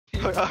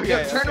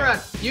Okay, turn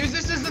around. Use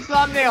this as the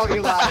thumbnail,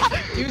 Eli.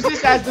 Use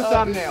this as the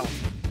thumbnail.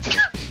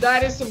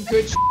 That is some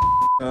good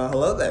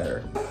hello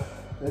there.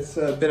 It's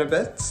been a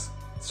bit.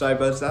 Sorry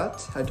about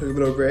that. I took a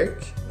little break,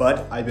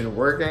 but I've been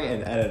working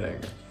and editing.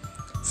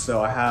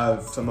 So I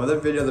have some other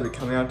videos that will be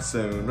coming out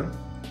soon.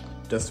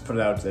 Just to put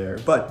it out there.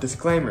 But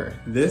disclaimer,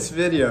 this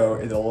video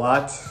is a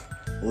lot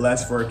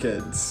less for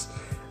kids.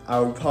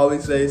 I would probably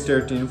say it's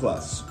 13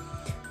 plus.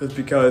 Just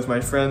because my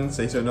friends,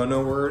 they say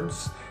no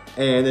words,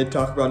 and they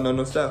talk about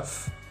no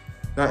stuff.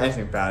 Not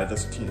anything bad,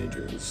 just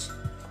teenagers.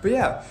 But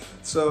yeah,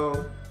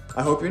 so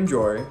I hope you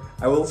enjoy.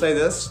 I will say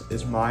this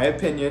is my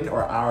opinion,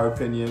 or our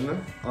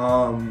opinion.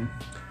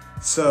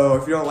 So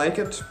if you don't like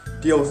it,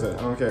 deal with it,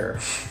 I don't care.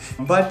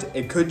 But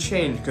it could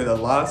change, because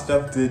a lot of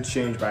stuff did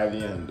change by the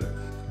end.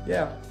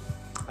 Yeah.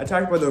 I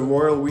talked about the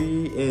royal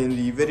we in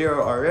the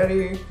video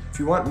already. If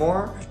you want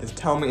more, just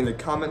tell me in the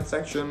comment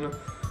section.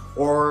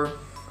 Or,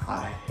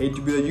 I hate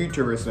to be the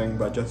YouTuber thing,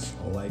 but just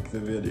like the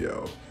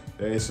video.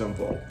 Very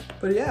simple.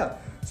 But yeah,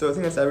 so I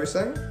think that's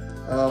everything.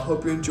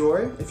 Hope you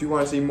enjoy. If you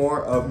want to see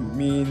more of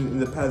me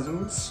and the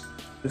peasants,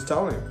 just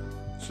tell me.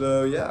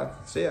 So yeah,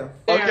 see ya.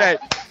 Okay.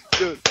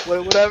 Dude,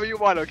 whatever you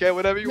want, okay?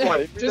 Whatever you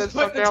want. Just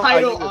put the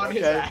title on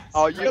his ass.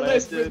 Oh, you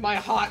list with my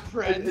hot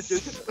friends.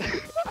 It's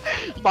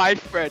just, my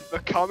friend,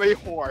 become a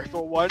whore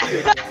for 1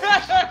 day.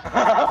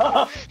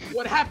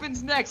 What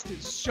happens next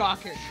is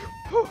shocking.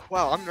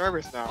 Wow, I'm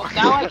nervous now. Well,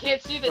 now I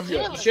can't see the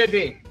You should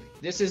be.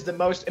 This is the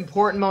most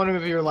important moment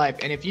of your life,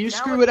 and if you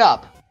screw it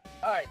up,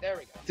 alright, there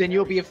we go. Then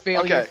you'll be a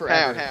failure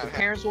forever. Hang on.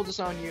 Parents will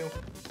disown you.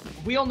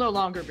 We'll no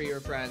longer be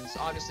your friends.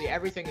 Honestly,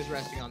 everything is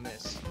resting on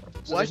this.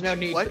 So there's no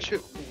need.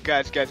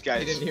 Guys. You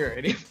didn't hear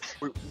it.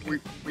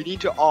 we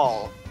need to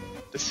all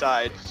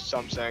decide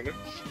something.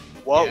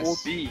 What will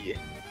be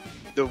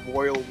the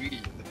royal we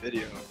in the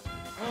video?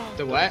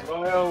 The what?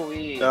 Royal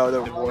we. No,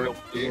 the royal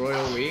we. The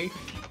royal we?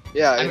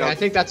 Yeah, I mean, I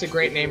think that's a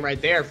great name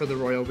right there for the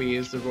royal we,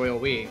 is the royal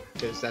we,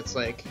 because that's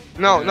like.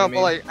 No, you know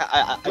but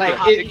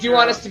like, do you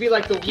want us to be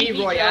like the we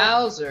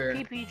royales or?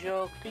 PP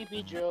joke.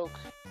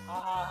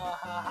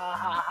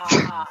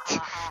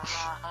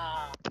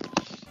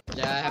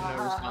 Yeah, I have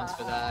no response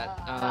for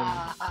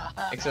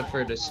that. Except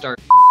for to start.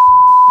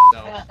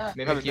 So,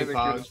 mimic you,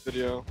 Pog.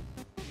 Video.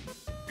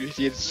 You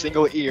see a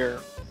single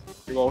ear.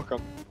 You're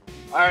welcome.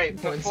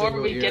 Alright, before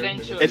we get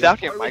into it, it's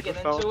actually a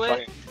microphone.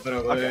 Wait.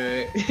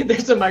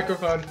 There's a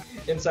microphone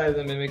inside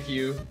the mimic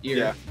you ear.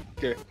 Yeah.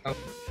 Okay.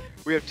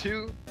 We have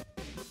 2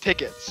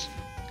 tickets,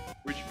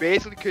 which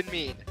basically could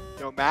mean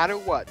no matter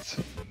what,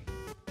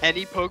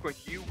 any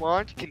Pokemon you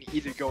want can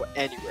either go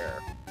anywhere,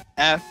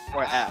 F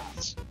or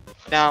S.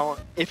 Now,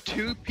 if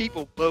 2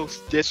 people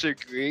both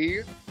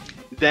disagree,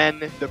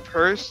 then the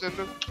person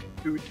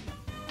who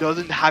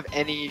doesn't have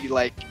any,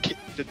 like,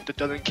 that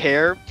doesn't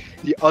care,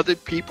 the other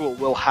people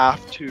will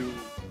have to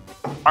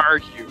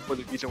argue for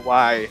the reason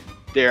why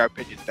their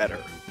opinion is better.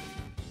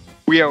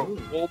 We are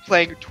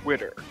role-playing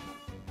Twitter.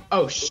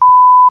 Oh,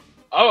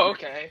 Oh,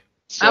 okay.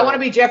 So, I want to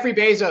be Jeffrey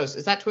Bezos.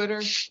 Is that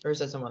Twitter? Or is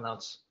that someone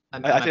else? I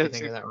might be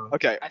thinking of that wrong.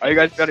 Okay, are you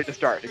guys ready to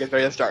start?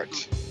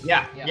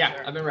 Yeah,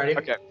 sure. I've been ready.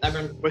 Okay. I've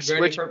been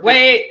ready for...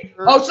 Wait!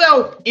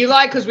 Also,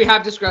 Eli, because we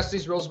have discussed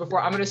these rules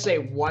before, I'm going to say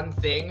one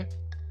thing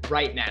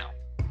right now.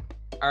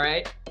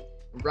 Alright?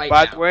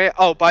 By the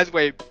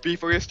way,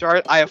 before you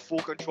start, I have full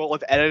control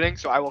of editing,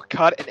 so I will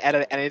cut and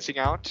edit anything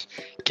out.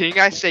 Can you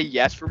guys say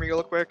yes for me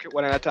real quick,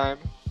 one at a time?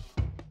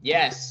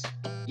 Yes.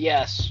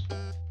 Yes.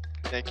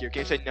 Thank you.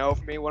 Can you say no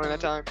for me, one at a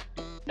time?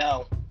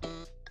 No.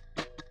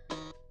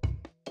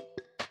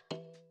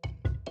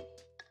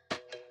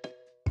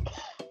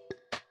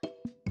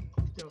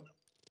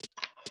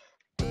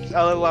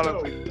 A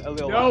little.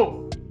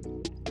 No.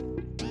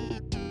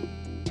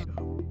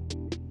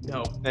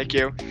 No. Thank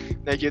you.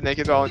 That's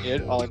all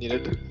I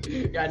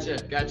needed. Gotcha.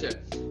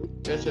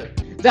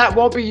 That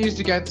won't be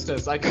used against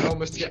us.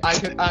 I'm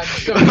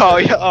so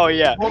oh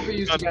yeah. Won't be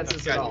used against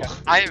us at all.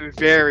 I am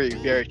very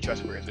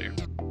trustworthy.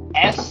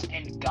 S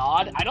and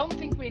God? I don't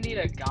think we need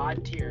a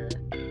God tier.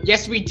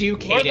 Yes, we do,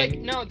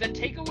 Kaden. No, then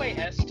take away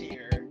S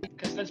tier,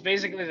 because that's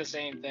basically the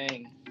same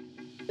thing.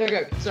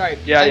 Okay, sorry.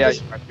 Yeah.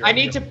 I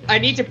need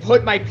to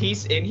put my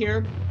piece in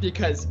here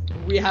because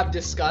we have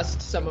discussed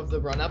some of the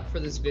run-up for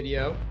this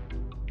video.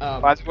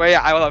 By the way,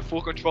 I will have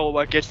full control of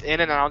what gets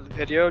in and out of the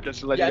video, just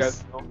to let you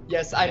guys know.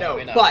 Yes, I know,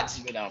 we know. but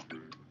we know.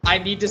 I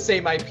need to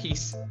say my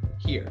piece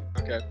here.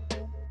 Okay.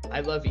 I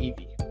love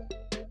Eevee,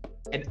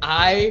 and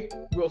I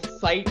will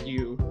fight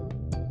you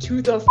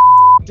to the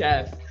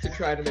death to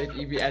try to make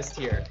Eevee S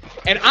tier.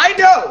 And I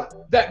know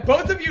that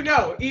both of you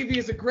know Eevee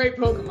is a great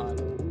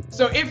Pokemon.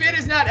 So if it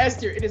is not S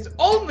tier, it is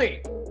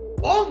only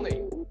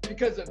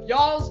because of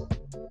y'all's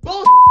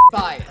bull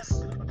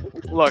bias.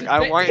 Look,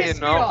 I want you to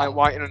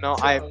know,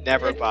 I am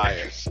never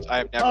biased. I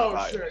am never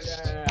biased. Sure,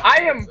 yeah.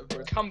 I am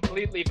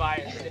completely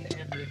biased in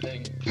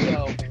everything,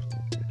 so...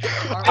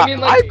 I mean,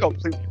 like, I'm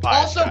completely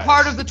biased. Also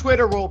part of the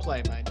Twitter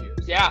roleplay, mind you.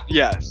 Yeah.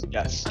 Yes.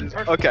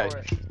 Okay,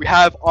 we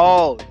have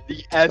all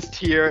the S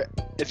tier,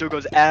 so it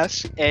goes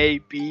S, A,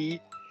 B,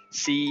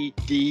 C,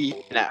 D,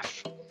 and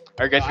F.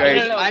 Are you guys I ready?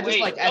 don't know. I just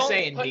wait, like don't SA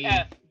and put D.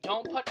 F.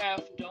 Don't put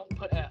F. Don't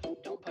put F.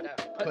 Don't put F.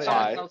 Put Put something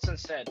I. else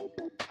instead.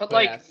 Put Put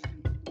like. F.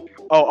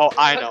 Oh,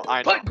 I know.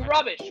 Put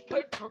rubbish.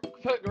 Put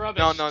rubbish.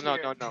 No.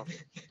 tier.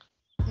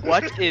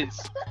 What is?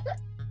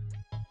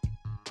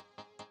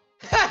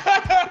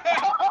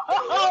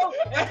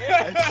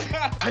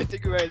 I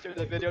think we're ready to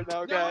the video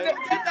now, No one guys.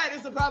 gonna get that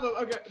is the problem.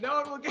 Okay,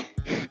 no one will get.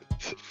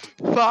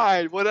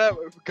 Fine, whatever.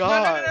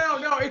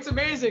 God. No, it's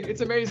amazing.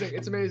 It's amazing.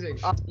 It's amazing.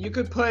 You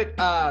could put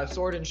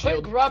sword and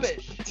shield. Put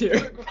rubbish.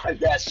 Tier.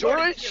 Yeah, Sword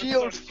and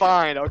Shield's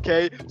fine,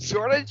 okay?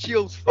 Sword and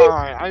Shield's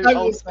fine.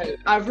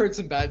 I've heard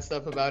some bad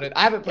stuff about it.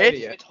 I haven't played it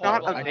yet. It's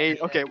Not horrible.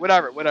 amazing. Okay,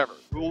 whatever.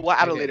 We'll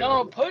add it later.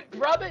 No, put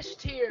rubbish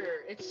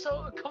tier. It's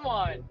so. Come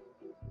on.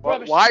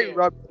 Rubbish Why tier.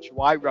 rubbish?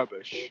 Why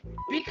rubbish?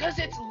 Because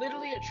it's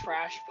literally a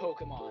trash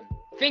Pokemon.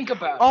 Think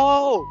about it.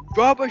 Oh,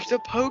 rubbish the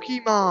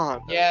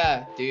Pokemon.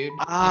 Yeah, dude.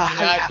 Ah, Did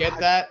you not get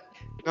that?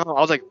 No,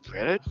 I was like,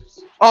 what?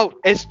 Oh,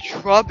 it's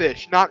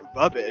trubbish, not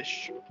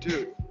rubbish,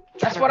 dude.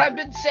 That's what I've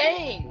been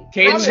saying.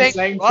 Caden's saying been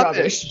saying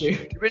rubbish. trubbish,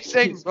 dude. You've been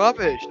saying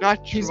rubbish,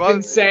 not He's rubbish.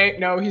 been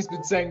saying he's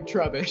been saying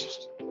trubbish.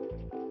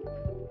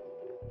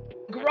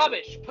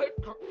 Rubbish.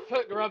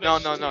 Put rubbish.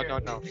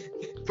 No.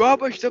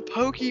 Rubbish the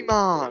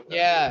Pokemon.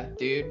 Yeah,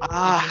 dude.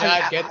 Ah, Did you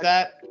not get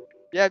that?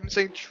 Yeah, I've been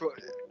saying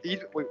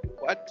wait,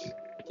 what?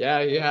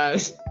 Yeah, he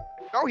has.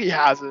 No, he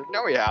hasn't.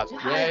 Yeah, he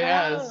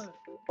has.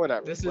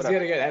 Whatever. This is whatever.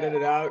 gonna get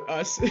edited out.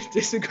 Us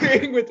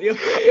disagreeing with you,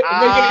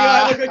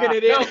 Ah. making Eli look like an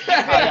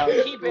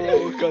idiot. Keep it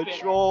in. Full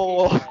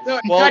control. No,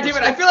 Well, God damn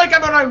it! I feel like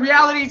I'm on a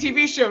reality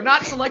TV show,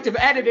 not selective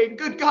editing.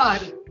 Good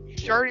God.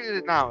 Starting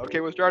it now. Okay,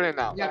 we're starting it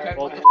now. Yeah, okay.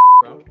 Well,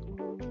 Bro.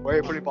 where are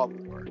you putting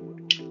Bulbasaur?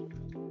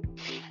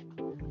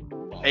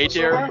 A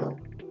tier.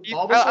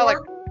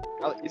 Bulbasaur?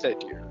 He's A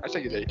tier. I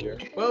say he's A tier.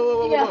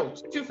 Whoa.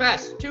 Too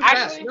fast. Too Actually,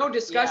 fast. No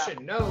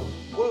discussion. No.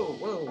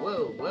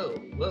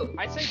 Whoa.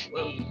 I'd say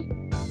B.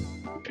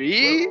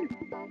 B?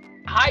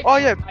 High Oh,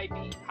 B. yeah.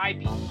 High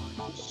B.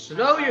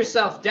 Slow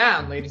yourself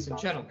down, ladies and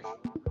gentlemen.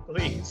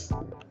 Please.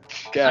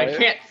 Okay. I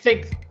can't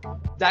think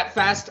that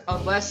fast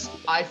unless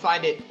I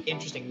find it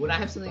interesting. When I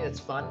have something that's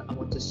fun, I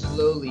want to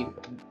slowly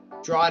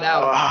draw it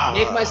out,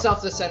 make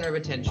myself the center of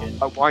attention.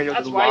 I want to know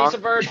That's the why long he's a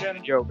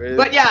virgin. joke is.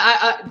 But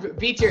yeah,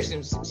 B tier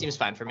seems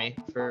fine for me.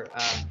 For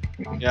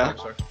Yeah.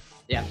 Bulbasaur.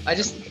 Yeah, I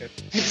just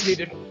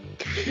needed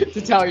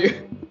to tell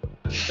you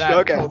that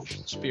Okay. whole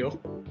spiel.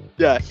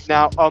 Yeah.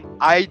 Now,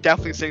 I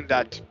definitely think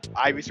that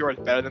Ivysaur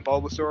is better than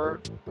Bulbasaur.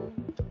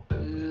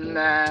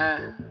 Nah.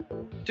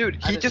 Dude,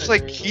 I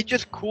disagree. he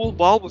just cool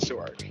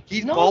Bulbasaur.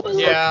 He's No, but Bulbasaur.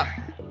 Yeah.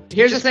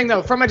 Here's the thing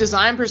though, from a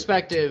design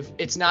perspective,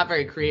 it's not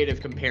very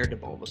creative compared to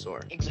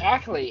Bulbasaur.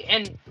 Exactly.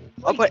 And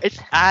Oh, but it's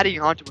adding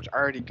on to what's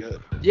already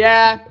good.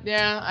 Yeah,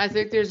 I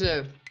think there's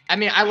a... I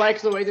mean, I like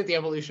the way that the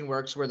evolution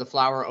works, where the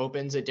flower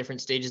opens at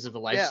different stages of the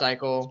life Yeah.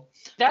 cycle.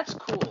 that's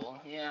cool.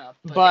 Yeah.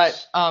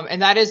 But,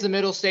 and that is the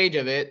middle stage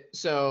of it,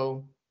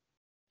 so...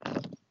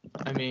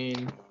 I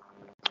mean...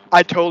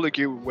 I totally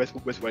agree with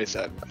what he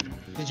said.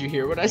 Did you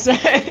hear what I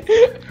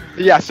said?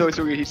 Yeah, so he's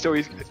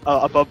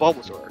above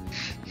Bulbasaur.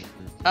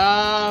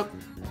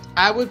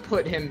 I would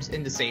put him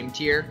in the same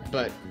tier,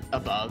 but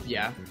above,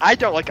 yeah. I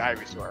don't like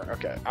Ivysaur.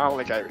 Okay, I don't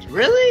like Ivysaur.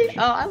 Really?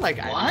 Oh, I like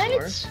What?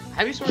 Ivysaur.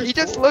 Ivysaur is He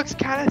just cool. looks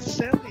kind of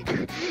silly.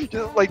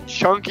 Just like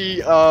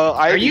chunky.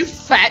 Are you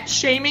fat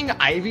shaming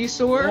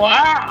Ivysaur?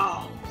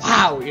 Wow.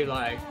 Wow,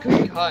 Eli.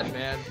 Good God,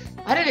 man.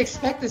 I didn't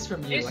expect this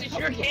from you.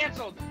 You're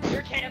canceled.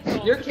 You're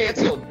canceled. You're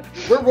canceled.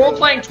 We're role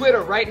playing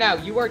Twitter right now.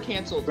 You are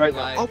canceled, Right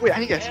Eli. now. Oh wait, I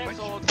need to guess.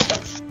 Canceled.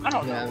 I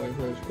don't know. Yeah, that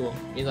was cool.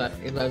 Eli's a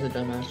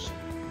dumbass.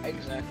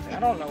 Exactly. I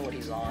don't know what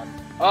he's on.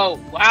 Oh,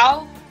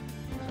 wow.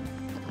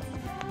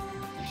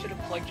 You should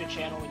have plugged your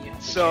channel when you had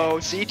the So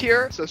C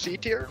tier. So C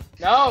tier. chance.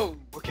 No.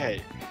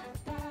 Okay.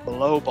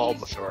 Below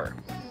Bulbasaur.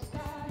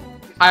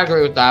 I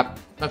agree with that.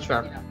 That's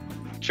fair.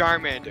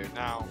 Charmander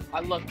now. I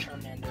love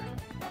Charmander.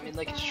 I mean,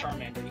 like, it's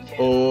Charmander. You can't.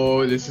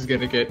 Oh, this is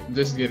gonna get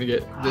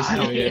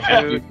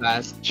Yeah. too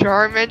fast.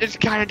 Charmander's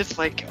kind of just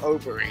like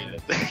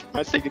overrated.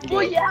 I think it's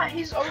Well, low. yeah,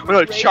 he's Well,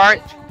 overrated.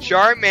 no,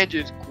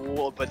 Charmander's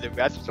cool, but the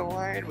rest of the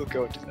line will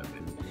go into that.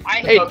 I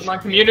Hey, hate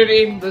Pokemon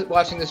community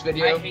watching this I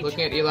video, hate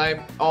looking at Eli,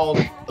 all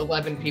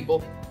 11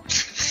 people.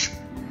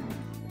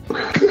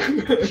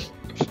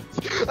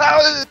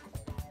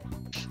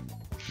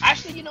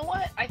 Actually, you know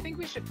what? I think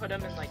we should put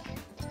him in, like,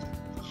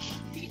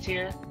 B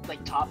tier.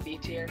 Like, top B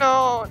tier.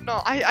 No,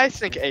 I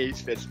think A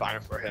fits fine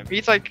for him.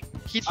 He's like,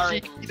 he's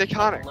Alright,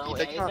 iconic. low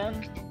He's A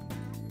iconic. then?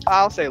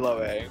 I'll say low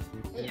A.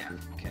 Yeah,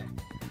 okay.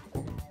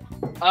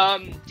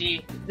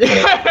 D.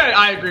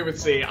 I agree with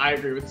C.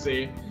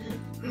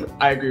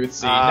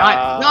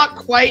 Not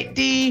quite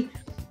D.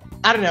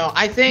 I don't know.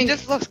 I He think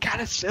just looks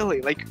kind of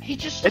silly. Like, He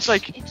just. it's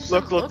like, he just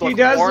look, He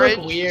does look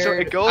orange. weird. So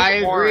it goes I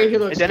agree, orange, he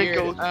looks and then weird. it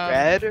goes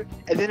red,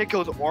 and then it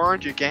goes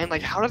orange again.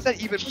 Like, how does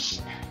that even,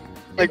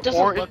 like, doesn't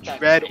look orange,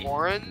 that red, great.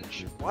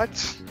 orange?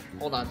 What?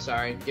 Hold on,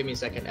 sorry. Give me a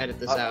second. Edit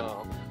this out.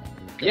 Uh-oh.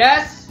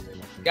 Yes.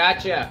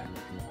 Gotcha.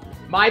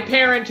 My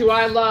parent, who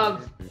I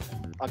love.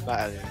 I'm not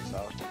editing,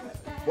 so.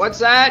 What's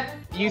that?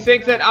 You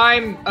think that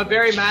I'm a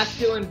very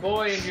masculine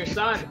boy and your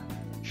son?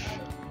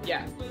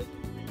 Yeah.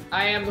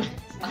 I am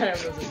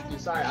listening to you.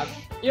 Sorry,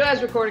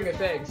 Eli's recording a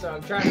thing, so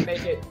I'm trying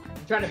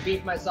to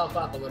beef myself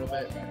up a little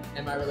bit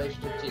in my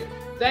relationship to you.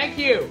 Thank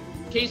you!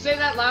 Can you say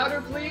that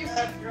louder, please?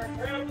 You're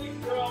incredibly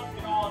strong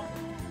and awesome.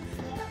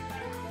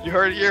 You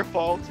heard it here,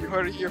 folks. You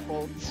heard it here,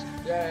 folks.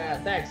 Yeah,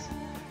 thanks.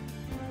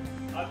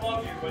 I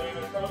love you, but in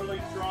a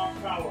totally strong,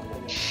 powerful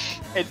way.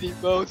 In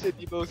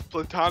the most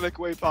platonic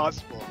way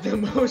possible. The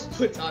most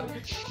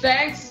platonic.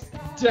 Thanks,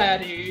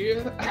 Daddy.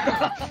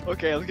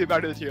 Okay, let's get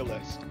back to the tier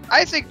list.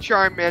 I think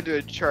Charmander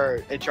and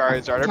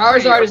Charizard are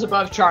Charizard is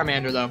above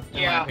Charmander, though. In my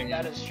Yeah,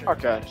 opinion. that is true.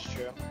 Okay. That is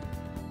true.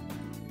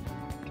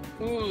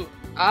 Ooh,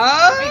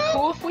 it'd be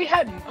cool if we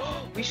had.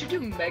 We should do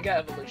Mega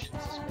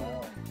Evolutions as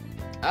well.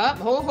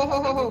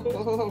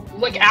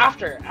 Like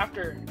after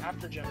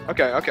Gen 1.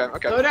 Okay.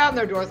 Slow down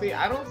there, Dorothy.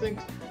 I don't think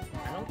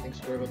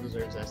Squirtle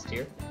deserves S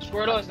tier.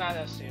 Squirtle is not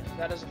S tier.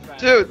 That is a fact.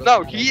 Dude,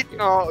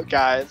 no,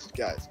 guys.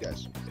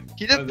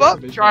 He's above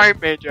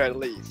Charmander at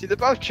least. He's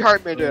above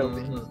Charmander at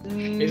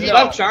least. He's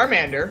above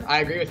Charmander. I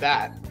agree with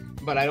that,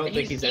 but I don't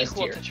think he's S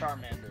equal tier. to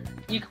Charmander.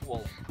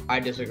 Equal. I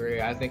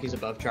disagree. I think he's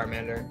above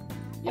Charmander.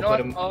 You know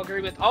what? I'll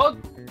agree with.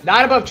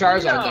 Not above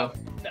Charizard though.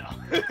 No.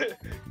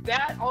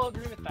 That I'll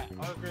agree with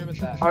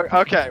that.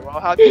 Okay, well,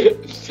 how do you...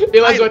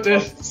 Eli's about to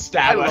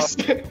stab us.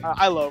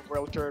 I love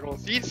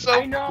Turtles. He's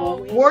so I know.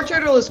 cool. War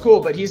Turtle is cool,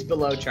 but he's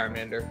below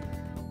Charmander.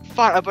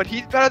 Fine, but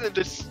he's better than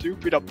this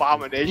stupid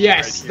abomination.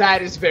 Yes, right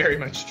that is very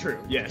much true.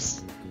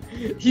 Yes.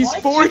 He's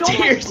What? 4 You don't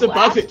tiers like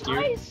above it, dude.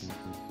 Blastoise?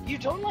 You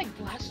don't like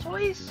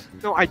Blastoise?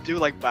 No, I do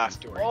like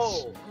Blastoise.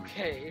 Oh,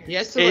 okay. He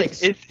has to like.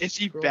 Is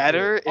he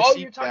better? Is Oh,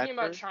 he you're talking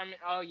better? about Charmander.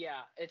 Oh yeah,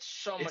 it's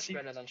so Is much he-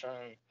 better than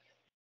Charmander.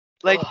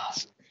 Like, Ugh.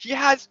 he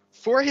has,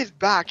 for his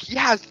back, he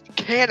has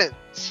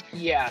cannons.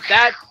 Yeah,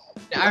 that.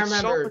 I That's so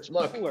remember. much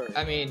Look, cooler.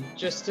 I mean,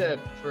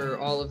 for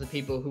all of the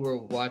people who are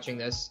watching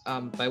this,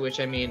 by which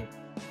I mean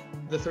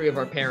the 3 of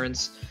our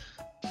parents,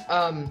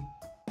 I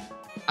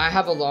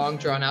have a long,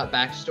 drawn-out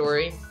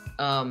backstory.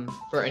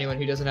 For anyone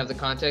who doesn't have the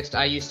context,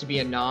 I used to be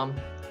a nom,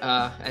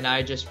 and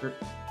I just the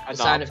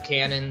sign of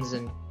cannons,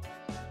 and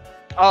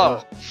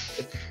Oh.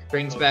 it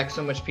brings back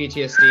so much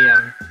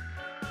PTSD.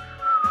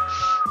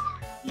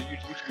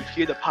 You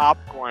hear the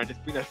popcorn, it's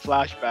been a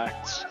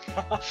flashbacks.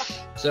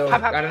 So I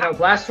don't know.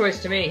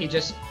 Blastoise to me, he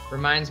just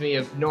reminds me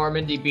of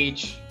Normandy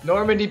Beach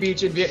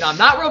in Vietnam.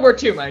 Not World War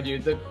II, mind you.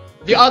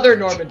 The other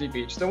Normandy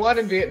Beach, the one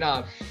in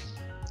Vietnam.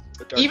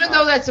 Even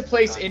though that's a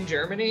place in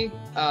Germany,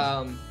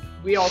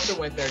 we also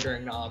went there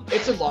during Nam.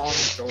 It's a long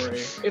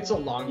story. It's a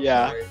long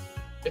story.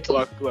 It's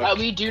Look.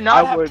 we do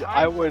not.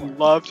 I would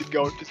love to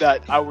go to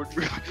that. I would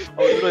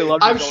really love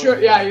to I'm go sure.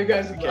 to Yeah, that. you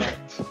guys would get.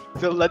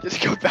 So let us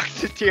go back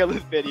to the tier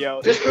list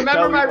video. Just remember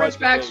Tell me my what rich you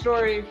think.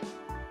 backstory.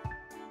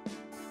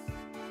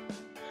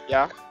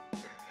 Yeah.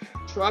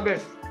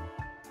 Rubbish.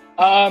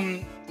 Yeah.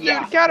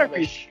 Dude,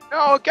 Caterpie.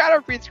 No,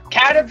 Caterpie's.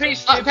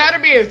 Caterpie's.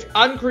 Caterpie is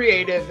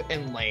uncreative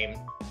and lame.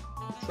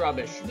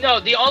 Rubbish. No,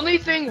 the only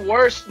thing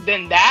worse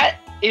than that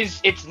is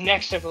its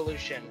next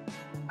evolution.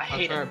 I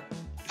hate it.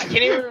 I can't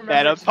even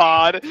remember.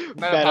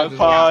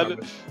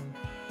 Metapod.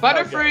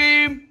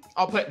 Butterfree.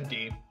 I'll put in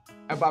D.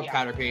 Above Yeah.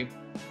 Caterpie.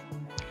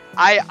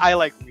 I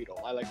like Weedle.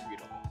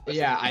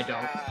 Yeah, I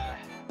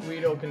don't.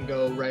 Weedle can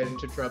go right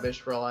into Trubbish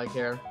for all I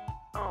care.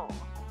 Oh.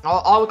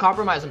 I'll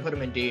compromise and put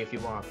him in D if you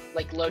want.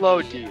 Like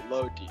Low D.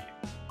 No D.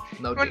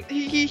 But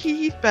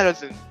he's better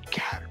than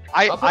Caterpie.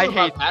 I'll put I him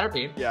hate. above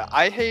Caterpie. Yeah,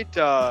 I hate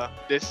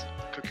this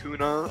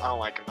Kakuna. I don't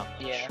like him that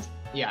much. Yeah.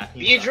 Yeah.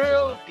 he's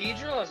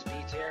Beedrill is B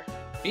tier.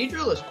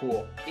 Beedrill is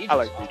cool. I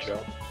like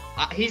Beedrill.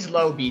 He's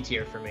low B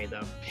tier for me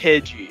though.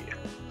 Pidgey.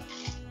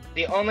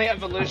 The only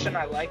evolution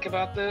I like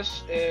about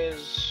this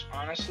is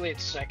honestly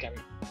its second.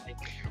 Like,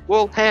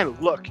 Well, Ham,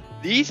 look.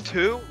 These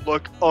two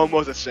look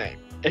almost the same.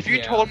 If you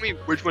Yeah. told me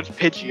which one's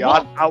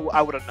Pidgeot,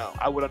 I wouldn't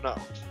know.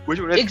 Which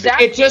one is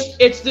Exactly.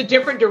 It's the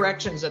different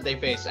directions that they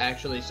face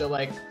actually. So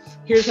like,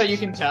 here's how you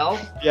can tell.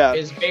 Pidgeot? Yeah.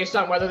 Is based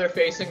on whether they're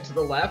facing to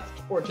the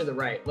left or to the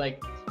right.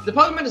 Like the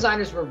Pokemon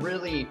designers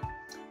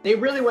they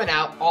really went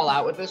all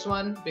out with this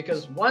one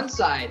because one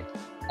side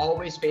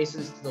always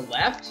faces to the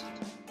left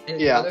and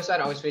the other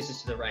side always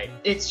faces to the right.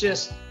 It's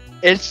just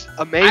It's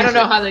amazing. I don't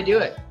know how they do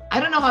it.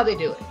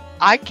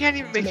 I can't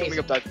even make amazing.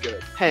 something up that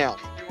good. Ham.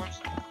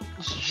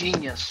 it's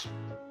genius.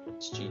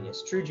 It's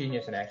genius. True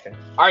genius in action.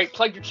 All right,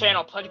 plug your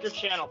channel. Okay.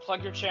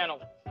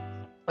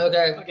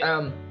 Okay.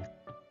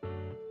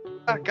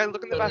 Guys,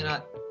 look in the Totally back.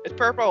 not. It's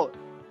purple.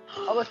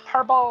 Oh, it's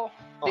purple.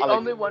 Oh, The I like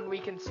only one we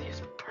can see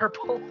is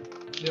purple.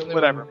 The only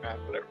Whatever, one- man.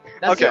 Whatever.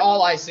 That's Okay.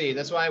 all I see.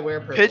 That's why I wear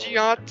purple.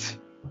 Pidgeot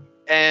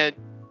and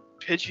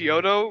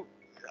Pidgeotto.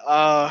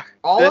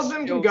 All this of them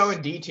can feels- go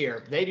in D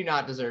tier. They do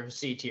not deserve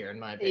C tier in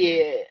my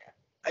opinion. Yeah.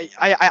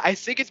 I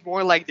think it's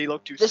more like they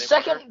look too The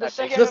similar. second- the That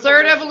second- The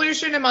third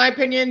evolution, in my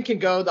opinion, can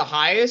go the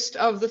highest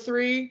of the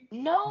 3.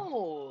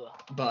 No.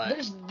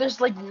 but There's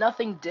like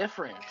nothing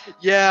different.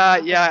 Yeah,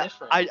 Nothing yeah.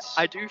 different.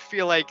 I do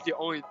feel like the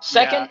only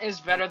Second is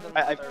better than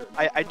the I, third.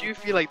 I do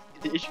feel like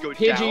it should go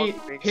down.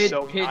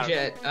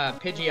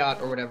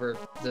 Pidgeot or whatever,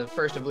 the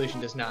first evolution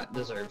does not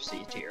deserve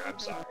C tier. I'm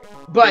sorry.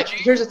 But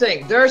Pidgey? here's the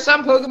thing: there are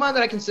some Pokemon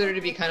that I consider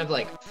to be kind of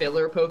like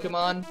filler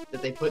Pokemon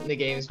that they put in the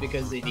games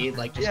because they need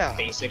like just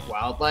basic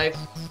wildlife,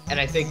 and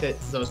I think that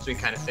those three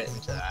kind of fit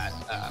into that.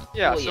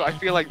 Yeah, Oh, so yeah. I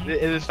feel like it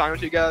is fine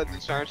with you guys.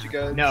 It's fine with you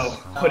guys. No,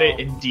 put it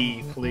in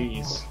D,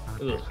 please.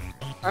 Ugh.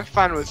 I'm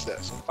fine with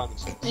this. I'm fine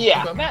with this.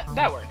 Yeah, Okay.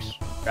 that works.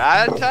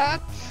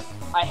 Rattata?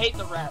 I hate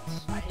the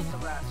rats. I hate the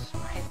rats.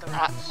 I hate the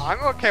rats. I'm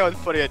okay with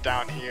putting it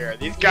down here.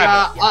 These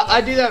Yeah, guys.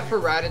 I do that for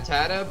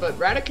Rattata, but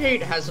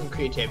Raticate has some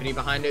creativity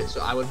behind it,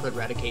 so I would put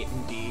Raticate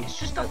in D. It's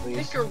just a at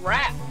least. thicker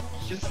rat.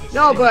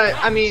 No, but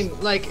I mean,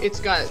 like,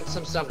 it's got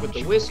some stuff with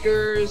the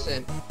whiskers,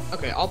 and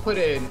okay,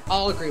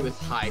 I'll agree with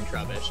High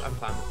Trubbish. I'm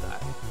fine with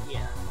that.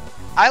 Yeah.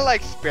 I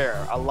like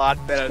Sparrow a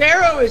lot better.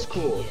 Sparrow is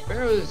cool.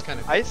 Sparrow is kind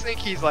of cool. I think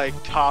he's like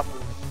top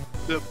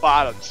of the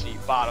bottom C.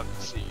 Bottom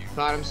C.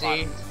 Bottom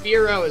C.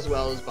 Fearow as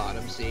well as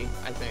bottom C,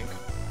 I think.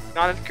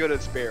 Not as good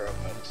as Sparrow,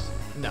 but.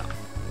 No.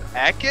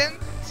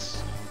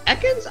 Ekans?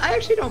 Ekans? I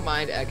actually don't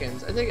mind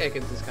Ekans. I think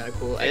Ekans is kind of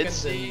cool.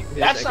 It's Ekans and his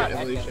That's second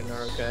not evolution Ekans.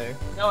 are okay.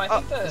 No,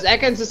 I think Is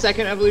Ekans the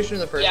second evolution or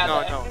the first? yeah,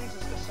 No, the no. Ekans is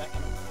the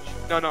second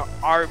evolution.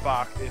 No,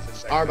 Arbok is the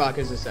second. Arbok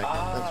is the second.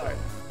 That's right.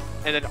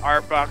 And then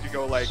Arbok could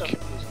go like So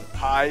confusing.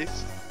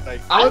 highs.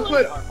 Like I would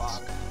like put.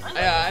 Arbok.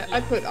 Yeah,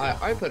 I put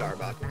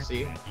Arbok in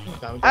C. I'm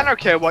fine with I that. don't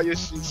care what you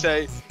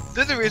say.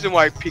 There's a reason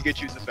why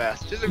Pikachu's the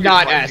best. There's a reason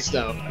Not why S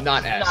though.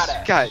 Not S. Not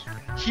S. Guys,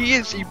 he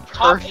is the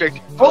Top perfect.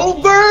 eight.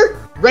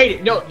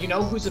 Overrated. No, you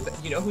know who's a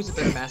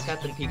better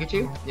mascot than Pikachu?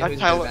 You know who's a better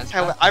Tyler,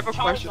 mascot? I have a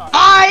question.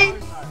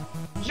 Charizard.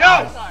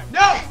 No!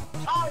 No!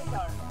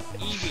 Charizard.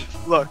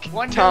 Eevee. Look,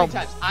 One Tom.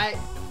 million times.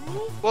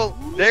 Well,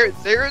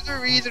 there's a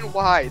reason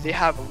why they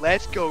have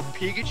Let's Go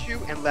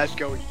Pikachu and Let's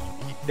Go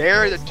Eevee.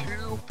 They're the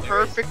two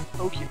perfect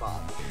Pokemon.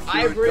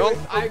 I There agree are no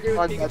with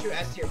Pokemon that- Pikachu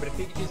S tier, but if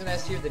Pikachu's an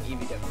S tier, then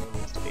Eevee definitely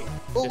needs to be.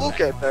 We'll Just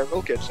get there.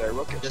 We'll get there.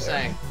 Just there.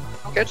 saying.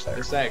 We'll get there.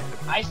 Just saying.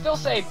 I still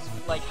say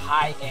like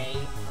high A.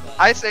 but-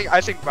 I think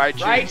Raichu.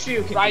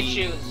 Raichu can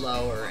Raichu's- be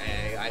lower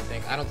A. I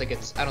think. I don't think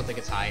it's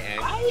high A.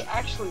 I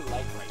actually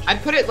like Raichu.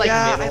 I'd put it like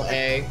Yeah, middle I like-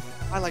 A.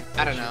 I like.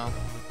 I don't Raichu. know.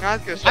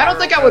 Not good I don't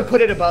think I Sparrow, would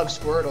put it above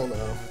Squirtle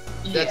though.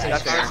 That Yeah, seems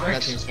fair. that's fair.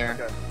 That seems fair.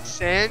 Okay.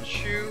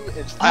 Sandshrew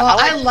is.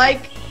 I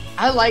like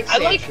I like-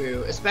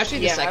 Sandshrew, especially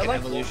the Yeah, I second like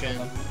evolution.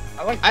 both of them.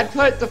 I like. I'd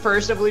put the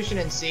first evolution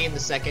in C and the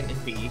second in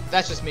B.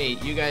 That's just me.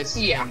 You guys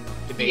Yeah. can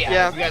debate. Yeah.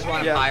 that. If you guys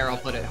want it Yeah. higher, I'll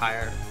put it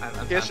higher.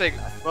 I'm Here's fine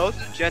like most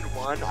of Gen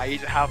 1, I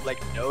either have like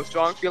no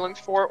strong feelings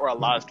for or a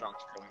lot of strong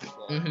feelings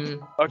for.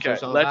 Mm-hmm. Okay,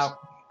 let's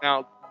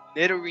now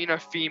Nidorina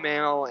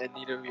female and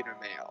Nidorina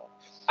male.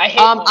 I hate.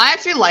 I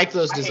actually like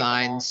those I hate them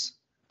designs.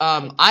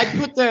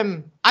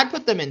 I'd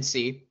put them in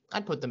C.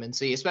 I'd put them in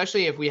C,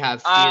 especially if we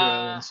have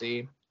Fearow in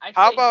C.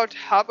 How about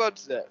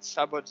this?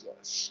 How about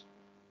this?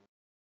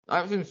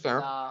 I think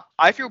fair.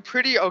 I feel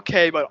pretty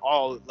okay about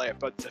all like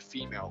but the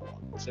female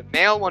ones. The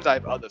male ones I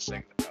have other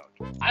things about.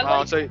 I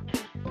like. So I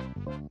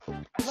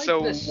like so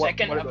the what-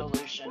 second what about-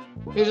 evolution.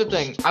 Here's the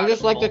thing. I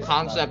just like the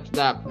concept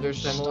that they're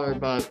similar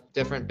but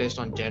different based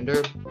on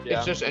gender. Yeah.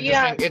 It's just interesting.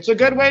 Yeah. It's a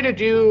good way to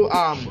do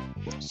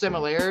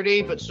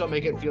similarity but still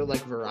make it feel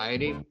like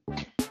variety.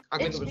 I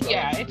think It's, it was well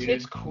yeah, executed.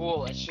 it's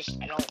cool. It's just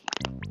I don't.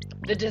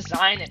 The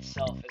design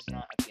itself is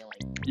not appealing.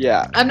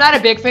 Yeah, I'm not a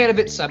big fan of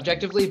it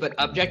subjectively, but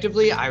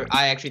objectively,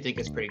 I actually think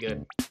it's pretty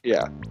good.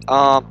 yeah.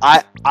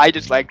 I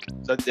just like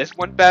this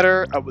one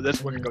better. But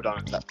this one can go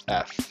down to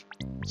F.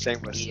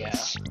 Same with Yeah.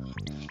 this.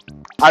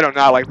 I don't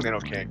not like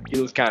Nidoking. He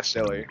looks kind of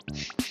silly.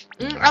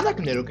 I like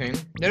Nidoking.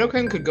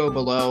 Nidoking could go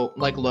below,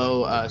 like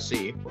low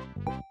C.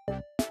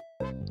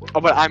 Oh,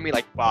 but I mean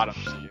like bottom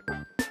C.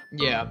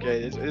 Yeah,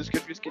 Okay, is this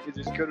good? Is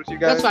this good with you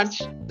guys? that's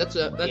fine. That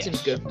Yes.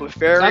 seems good.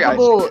 Clefairy, I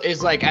Zuckable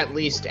is like at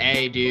least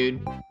A,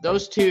 dude.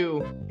 Those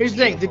two. Here's the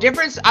thing. The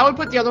difference. I would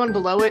put the other one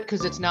below it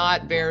because it's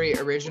not very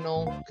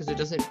original. Because it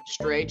doesn't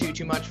stray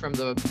too much from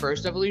the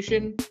first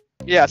evolution.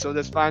 yeah, so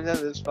that's fine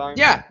then. That's fine.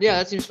 Yeah,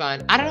 that seems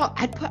fine. I don't know.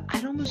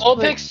 I'd almost put.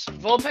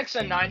 Vulpix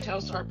and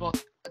Ninetales are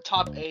both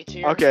top A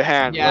tier. Okay,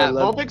 hand. Yeah,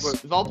 let-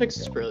 Vulpix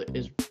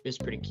is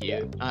pretty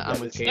cute. I'm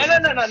with Katie.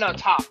 No,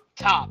 top.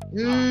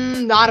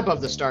 Not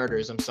above the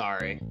starters. I'm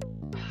sorry.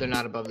 They're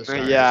not above the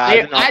starters. Yeah,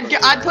 They- they're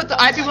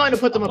not I'd be willing to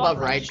put them above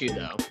Raichu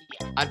though.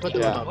 I'd put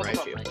them Yeah. above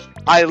Raichu.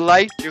 I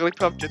like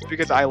Jigglypuff just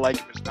because I like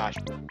him as Smash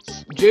Bros.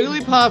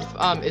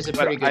 Jigglypuff is a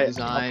pretty But good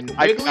design.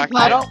 I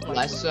Wigglypuff don't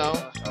less so.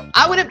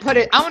 I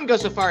wouldn't go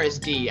so far as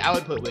D. I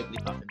would put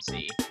Wigglypuff in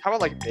C. How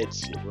about like mid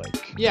C?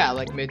 Like Yeah,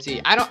 like mid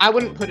C. I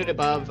wouldn't put it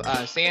above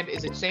Sand.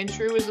 Is it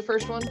Sandshrew is the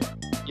first one?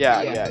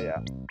 yeah.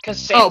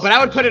 Oh, but I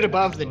would put it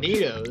above the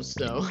Nidos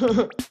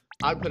though.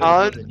 I'd put it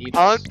above the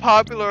Nidos.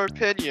 Unpopular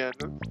opinion.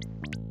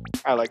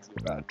 I like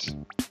the bat.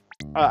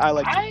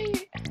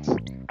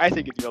 I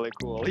think it's really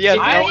cool. Yeah,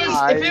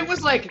 If it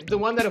was like the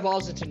one that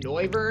evolves into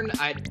Noivern,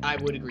 I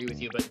would agree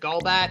with you. But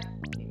Golbat,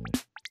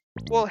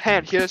 well,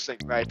 here's the thing,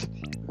 right?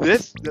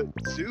 the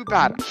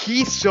Zubat,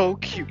 he's so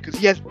cute because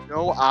he has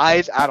no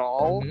eyes at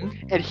all,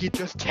 and he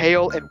just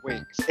tail and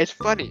wings. It's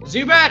funny.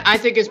 Zubat, I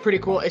think, is pretty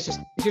cool. It's just,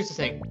 here's the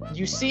thing.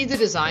 You see the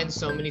design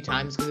so many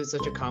times because it's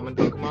such a common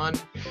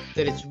Pokemon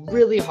that it's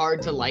really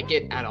hard to like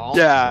it at all.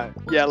 Yeah,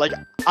 like,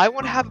 I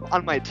want to have him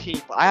on my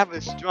team, but I have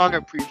a strong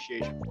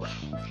appreciation for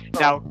him.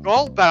 Now,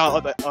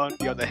 Golbat, on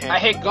the other hand... I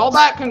hate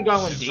Golbat can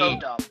go in so D.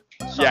 dumb.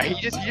 Yeah, he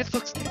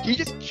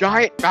just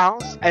giant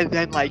mouth and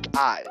then like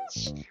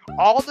eyes.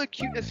 All the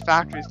cuteness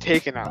factors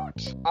taken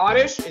out.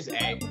 Oddish is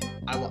A.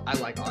 I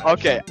like Oddish.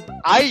 Okay,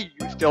 I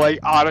used to like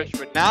Oddish,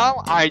 but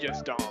now I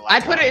just don't like.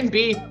 I'd put it in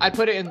B. I'd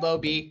put it in low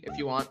B if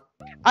you want.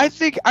 I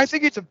think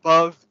it's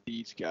above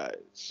these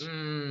guys.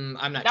 I'm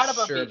not Not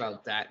above sure Beedrill.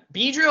 about that.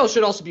 Beedrill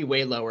should also be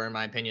way lower in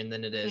my opinion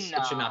than it is.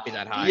 It should not be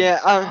that high. Yeah,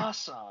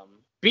 Awesome.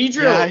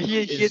 Beedrill Yeah, he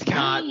is is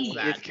not kinda-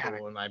 that he's kinda-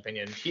 cool in my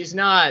opinion. He's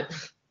not.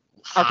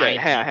 Okay,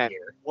 high hang on.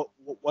 tier.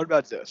 What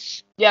about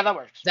this? Yeah, that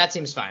works. That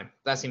seems fine.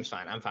 That seems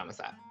fine. I'm fine with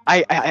that.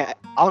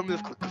 I'll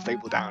move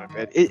Clefable down a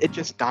bit. It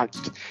just not.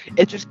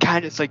 It just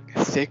kind of like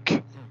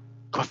thick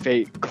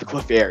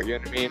Clefairy. You know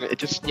what I mean? It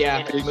just. Yeah,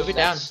 move it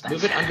down. That's-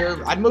 Move it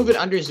under. I'd move it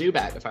under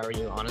Zubat if I were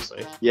you,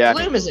 honestly. Yeah.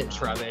 Bloom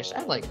isn't rubbish.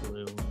 I like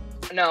Bloom.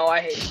 No, I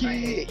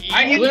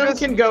hate Bloom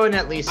can go in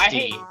at least I D.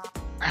 hate-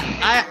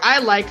 I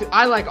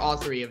like all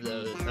three of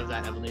those of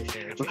that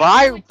evolutionary.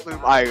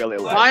 Vileplume, I really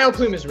like.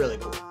 Vileplume is really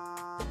cool.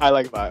 I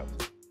like Vileplume.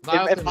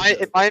 Vileplume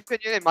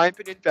In my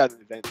opinion, better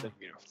than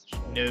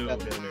no.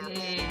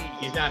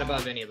 He's not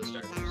above any of the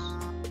starters.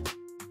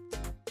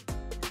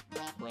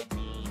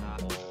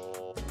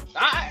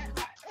 I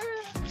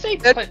say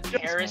put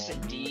Paris in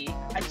D.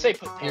 I'd say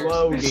put Paris.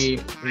 Low D.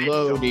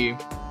 Low D.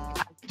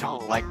 I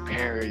don't like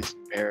Paris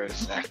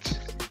Parasect.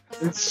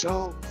 It's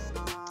so.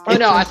 Oh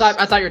no, I thought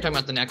you were talking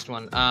about the next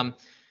one.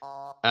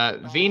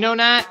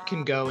 Venonat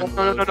can go in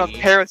No, low D.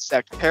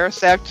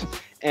 Parasect,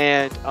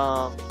 and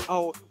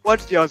oh,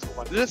 what's the other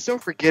one? This is so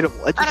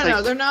forgettable. It's I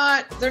just don't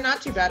know. They're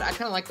not too bad. I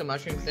kind of like the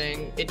mushroom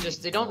thing. They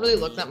don't really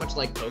look that much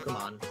like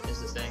Pokemon.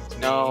 Is the thing to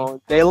me. No,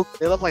 they look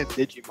like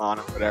Digimon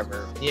or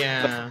whatever.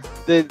 Yeah.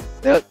 They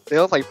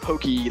look like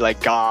Pokey,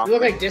 like Gom. They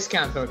look like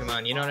discount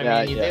Pokemon. You know what I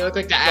Yeah, mean? yeah. They look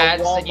like the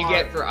ads that you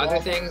get for other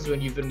things when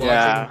you've been watching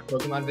Yeah.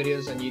 Pokemon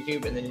videos on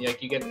YouTube, and then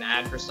like you get an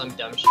ad for some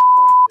dumb shit.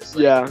 It's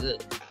like, Yeah.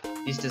 ugh,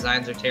 these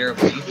designs are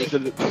terrible. You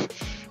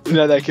think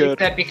Not that think good.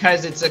 that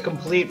because it's a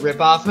complete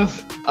ripoff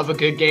of a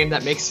good game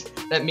that means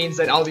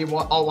that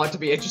all want to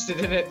be interested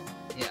in it?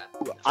 Yeah.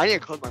 I need to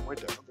close my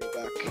window. I'll go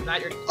back.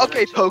 Not your.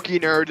 Okay, Pokey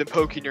nerds and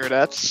Pokey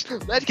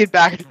nerdettes, let's get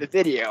back into the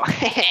video.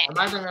 I'm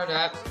not gonna know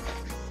that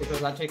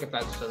because I take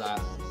offense to that.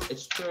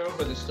 It's true,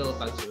 but it's still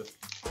offensive.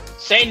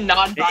 Say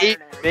non-binary.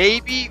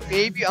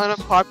 maybe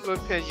unpopular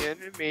opinion,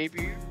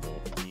 maybe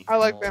I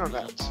like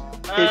Venonat.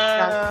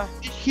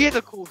 He has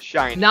a cool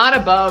shine. Not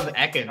above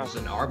Ekans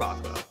and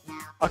Arbok though.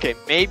 Okay,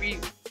 maybe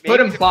Put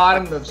him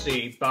bottom of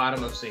C.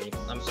 Bottom of C.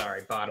 I'm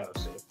sorry, bottom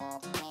of C.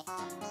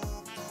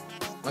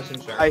 Let's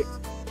ensure.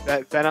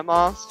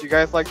 Venomoth. Do you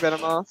guys like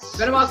Venomoth?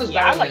 Venomoth is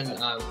Yeah, better I like than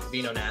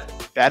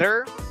Venonat.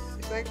 Better,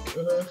 you think?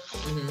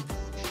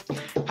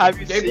 Mm-hmm. Have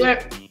you seen?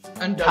 Diglett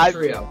and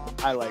Dugtrio.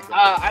 I like it.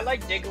 I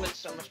like Diglett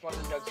so much more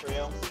than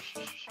Dugtrio.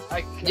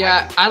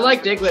 I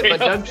like Diglett, but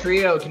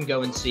Dugtrio can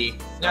go in C.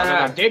 No. No.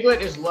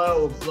 Diglett is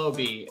low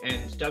B,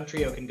 and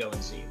Dugtrio can go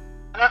in C.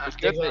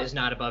 Good. Diglett is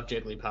not above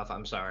Jigglypuff,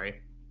 I'm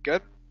sorry.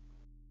 Good.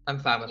 I'm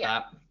fine with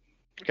that.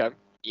 Okay.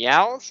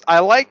 Meows? I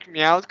like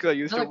Meows because I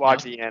used I to like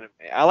watch Meows. the anime.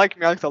 I like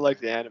Meows because I like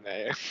the anime.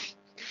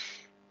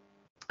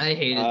 I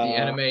hated the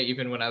anime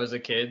even when I was a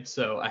kid,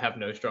 so I have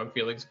no strong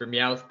feelings for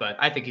Meowth, but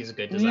I think he's a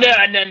good designer.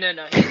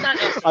 No. He's not.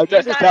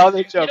 That was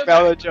a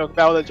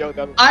joke.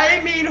 I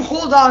mean,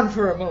 hold on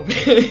for a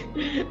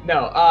moment.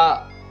 No,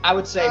 I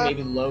would say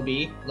maybe low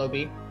B.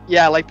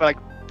 Yeah, but like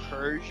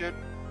Persian.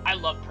 I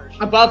love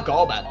Persian. Above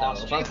Golbat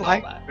though. Above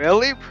Like, Golbat.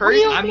 really?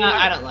 Persian?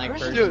 I don't like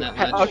Persian Dude, that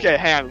much. okay,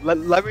 hang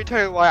on. Let me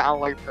tell you why I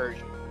don't like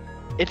Persian.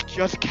 It's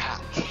just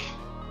cat.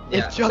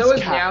 Yeah. It's just So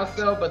is cat. Meowth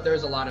though, but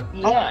there's a lot of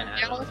Yeah. design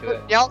added to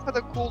it. Meowth had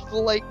a cool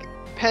little, like,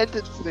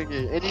 pendant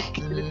thingy. And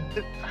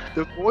Mhm.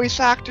 the voice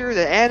actor,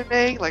 the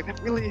anime, like,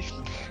 that really...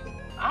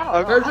 I don't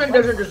know. Persian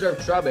doesn't deserve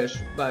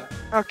Trubbish, but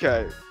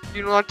Okay.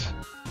 You know what?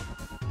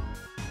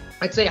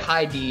 I'd say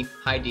high D,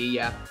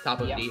 yeah, top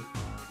of Yeah. D.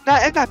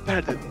 It's not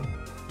better than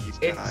these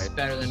It's guys.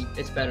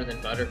 better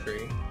than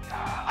Butterfree.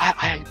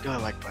 I really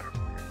like Butterfree.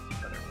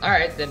 All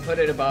right, then put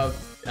it above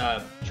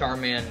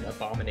Charman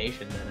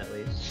Abomination then at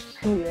least.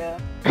 Yeah.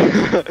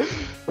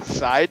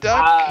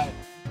 Psyduck?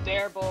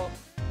 They're both.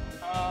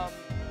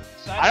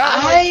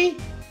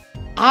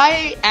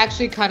 I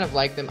actually kind of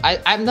like them.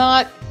 I'm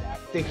not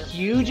the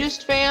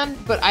hugest fan,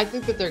 but I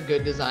think that they're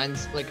good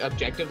designs. Like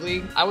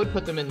objectively, I would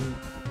put them in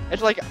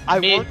It's like, I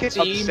won't mid get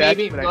C, upset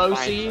maybe when low I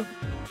find C, them.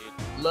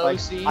 low Like,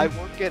 C. I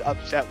won't get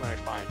upset when I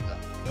find them.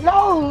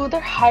 No, they're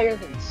higher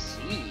than C.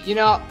 You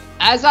know,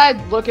 as I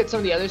look at some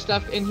of the other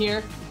stuff in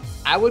here,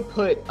 I would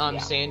put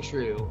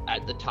Sandshrew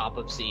at the top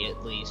of C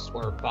at least,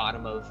 or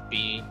bottom of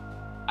B.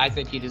 I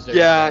think he deserves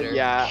Yeah, better.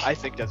 yeah, I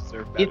think that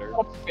deserves He's better.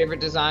 one of my favorite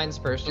designs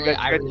personally. You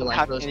guys I really like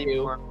have those any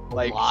two more, a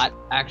like, lot,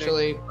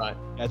 actually. But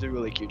Yeah, they're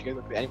really cute. You guys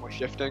want any more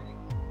shifting?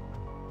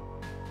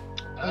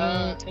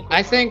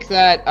 I think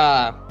that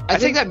I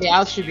think that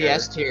Meowth should be Sure.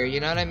 S tier. You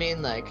know what I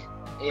mean? Like,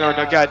 No,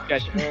 guys,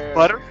 sure.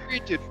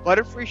 Butterfree, dude,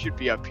 Butterfree should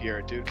be up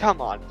here, dude.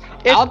 Come on.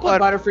 I'll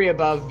put Butterfree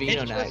above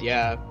Venonat. just-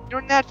 Yeah,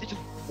 Venonat,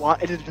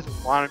 it just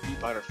doesn't want to be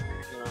Butterfree,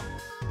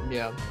 you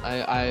know?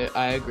 yeah.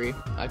 I agree.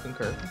 I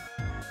concur.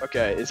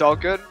 Okay, it's all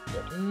good?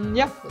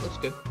 Yeah, that looks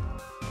good.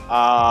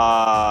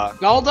 Uh,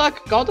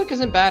 Golduck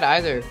isn't bad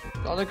either.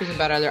 Golduck isn't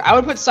bad either. I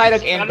would put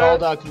Psyduck and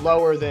Golduck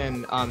lower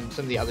than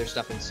some of the other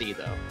stuff in C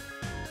though.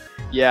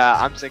 yeah,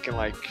 I'm thinking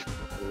like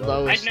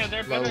Lowest, I know,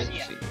 they're better, lowest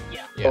yeah, C.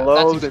 yeah. Yeah,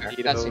 below that the seems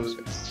fair. That seems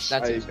fair. Nidos.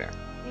 That seems fair.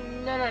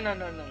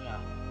 No.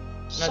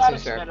 seems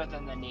Psyduck's fair. better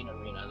than the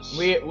Nidorinos.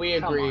 We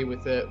Come agree on.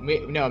 with it. Me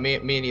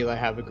and Eli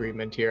have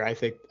agreement here. I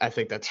think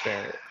that's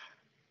fair.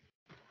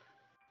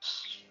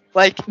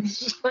 Like,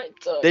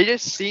 Like the- they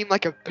just seem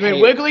like a I mean,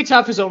 pain.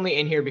 Wigglytuff is only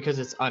in here because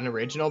it's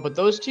unoriginal, but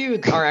those two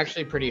are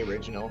actually pretty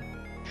original.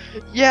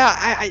 Yeah,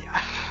 I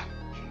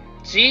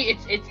See,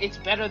 it's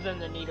better than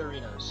the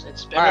Nidorinos.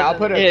 It's better. All right, I'll than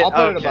put the- it. I'll put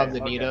it okay, above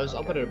the okay, Nidos. okay.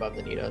 I'll put it above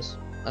the Nidos.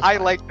 That's I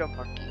fine. like the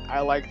monkey. I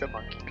like the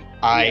monkey.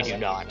 I Yeah. do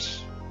not.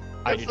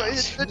 I do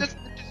It's not. just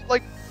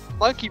like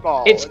monkey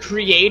ball. It's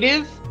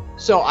creative,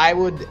 so I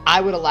would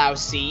allow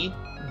C,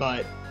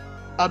 but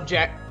How about-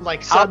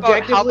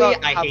 subjectively,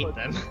 I how hate about-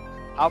 them.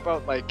 How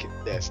about like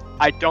this?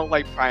 I don't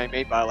like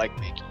Primate, but I like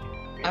Mickey.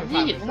 I'm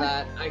fine Yeah. with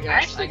that. I guess. I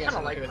actually guess kind of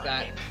I'm like okay with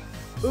that.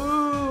 that.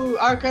 Ooh,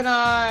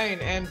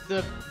 Arcanine and the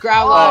Oh,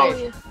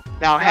 Growlithe.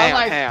 Now, hang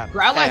on,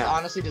 Growlithe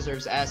honestly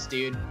deserves S,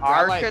 dude.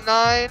 Growlithe-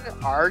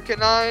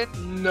 Arcanine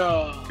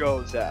no.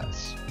 goes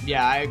S.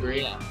 Yeah, I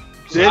agree. Yeah.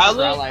 This-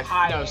 Growlithe.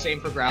 higher. No, same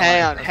for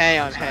Growlithe. Hang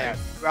on. I'm sorry.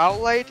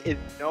 Growlite is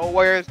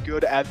nowhere as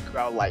good as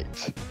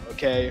Growlite.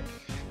 Okay?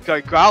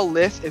 Because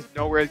Growlithe is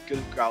nowhere as good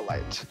as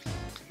Growlite.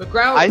 But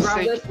I Growlithe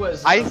think-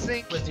 was I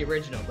think- was the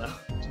original though.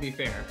 To be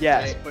fair.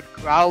 Yes, right? but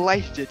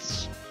Growlite did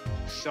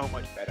so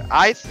much better.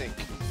 I think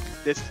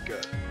this is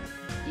good.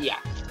 Yeah.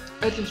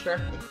 That seems fair.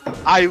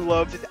 I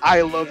love it.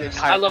 I love the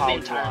entire I love the Poly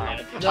entire line.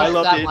 line. I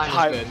love that the line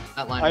entire- is good.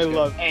 That line I is good.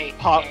 love. Hey,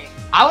 Pop- hey.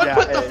 I would Yeah,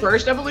 put the hey.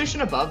 first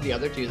evolution above the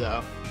other two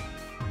though.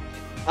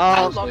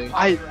 I love Honestly.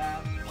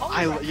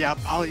 Poliwrath. Yeah,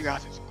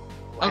 Poliwrath is.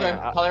 Okay,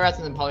 Yeah, Poliwrath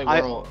and then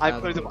Poliwhirl. I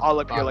put them all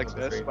up here bottom like of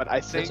the this, three. but I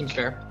That think. seems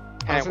fair.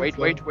 Hang on, That wait. seems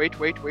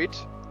good.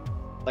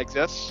 Like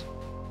this,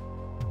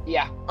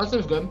 Yeah. That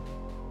seems good.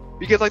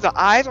 because like the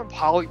eyes on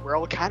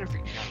Poliwhirl kind of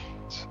freak me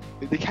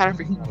out. They kind of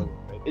freak me out a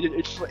little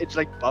bit. It's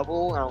like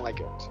bubble. I don't like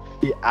it.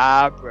 The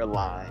Abra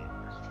line.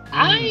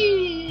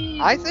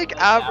 I think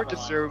like Abra Avalon.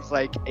 deserves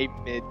like a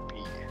mid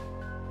B.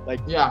 Like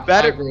Yeah,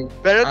 better, I agree.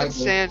 better I than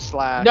agree.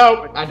 Sandslash.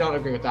 No, but- I don't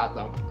agree with that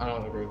though. I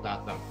don't agree with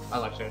that though. I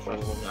like Sandslash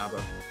more than Abra.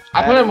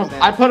 Better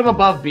I put him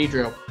above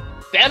Beedrill.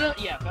 Better than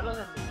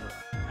Beedrill.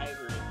 I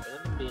agree.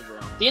 Better than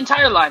Beedrill. The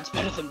entire line's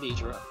better than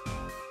Beedrill.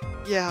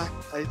 Yeah,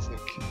 I think.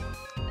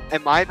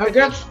 In my It opinion,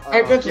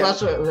 gets yeah,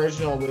 less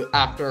original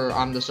after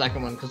the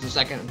second one because the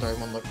second and third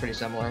one look pretty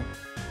similar.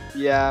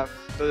 Yeah,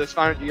 so this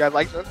fine. You guys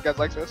like this? You guys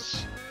like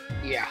this?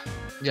 Yeah.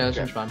 Yeah, this Okay.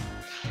 one's fun.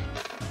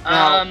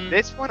 Now,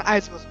 this one I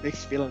have the most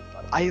mixed feelings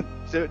about.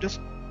 They're just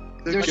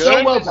They're good.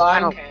 so well Shape is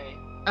done. Okay.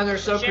 And they're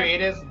so Shape-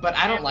 creative, but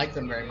I don't like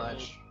them very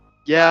much.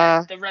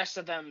 Yeah, The rest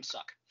of them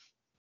suck.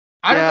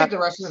 I don't Yeah. think the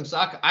rest of them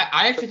suck.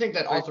 I actually think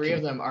that all three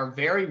of them are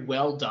very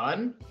well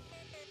done,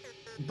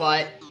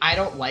 but I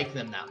don't like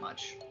them that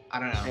much. I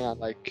don't know. yeah,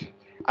 like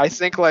I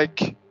think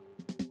like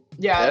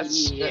Yeah,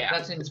 Yes.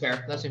 that seems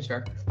fair. That seems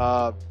fair.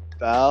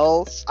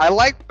 Bells. I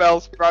like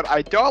Bellsprout.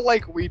 I don't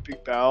like Weeping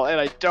Bell,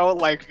 and I don't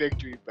like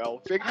Victory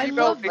Bell. Victory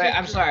Bell. Wait,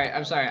 I'm sorry.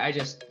 I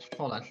just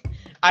hold on.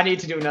 I need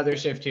to do another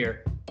shift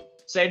here.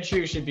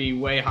 Sandshrew should be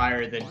way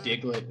higher than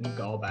Diglett and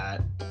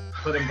Golbat.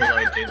 Put him below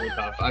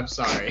Jigglypuff. I'm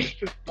sorry.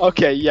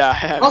 Okay,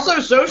 yeah. Also,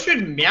 so should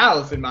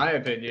Meowth, in my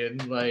opinion.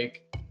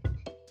 Like,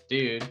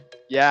 dude.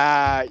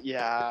 Yeah.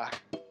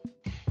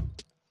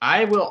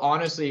 I will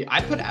honestly.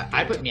 I put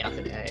Meowth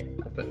in A.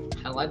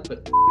 I'd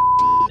put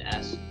in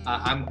S.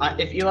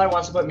 If Eli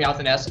wants to put Meowth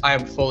in S, I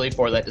am fully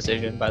for that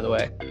decision. By the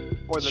way,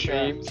 For the Sure.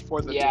 names,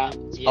 for the Yeah.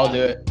 names. Yeah. I'll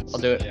do it. I'll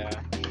do it. Yeah.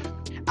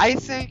 I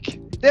think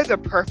there's a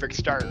perfect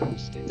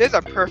starters. There's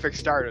a perfect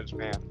starters,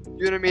 man.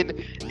 You know what I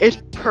mean? It's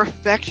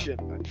perfection.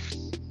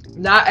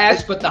 Not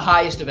S, but the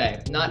highest of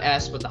A. Not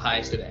S, but the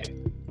highest of A.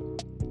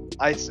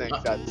 I think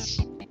that's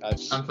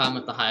I'm fine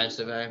with the highest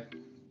of A,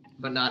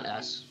 but not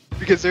S.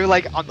 because they're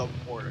like on the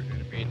border. You know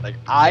what I mean? Like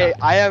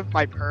I have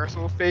my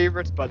personal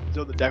favorites, but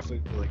they're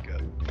definitely really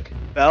good.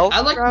 Bellsprout, I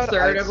like the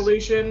third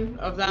evolution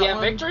of that Yeah,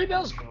 one. Victory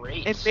Bell's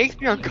great. It makes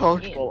me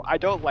uncomfortable. I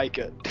don't like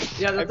it.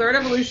 Yeah, the third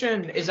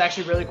evolution is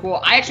actually really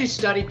cool. I actually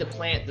studied the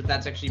plant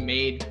that's actually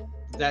made,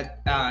 that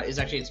is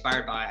actually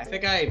inspired by. I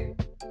think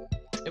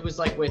it was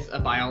like with a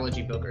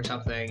biology book or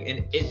something,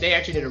 and they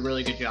actually did a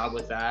really good job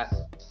with that.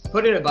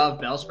 Put it above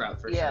Bellsprout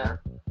for Yeah.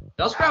 sure.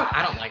 Bellsprout,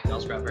 I don't like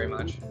Bellsprout very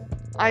much.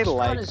 I Bellsprout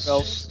like is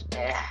Bell. just,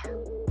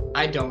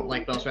 I don't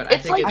like Bellsprout. I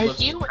It's think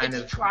like it looks kind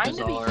of trying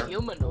bizarre. to be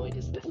humanoid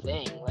is the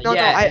thing. Like, No,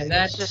 Yeah, I- and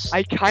that's just.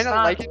 I kind it's of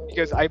not- like it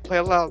because I played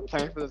a lot of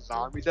Plants vs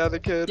Zombies as a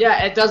kid.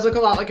 yeah, it does look a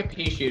lot like a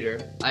pea shooter.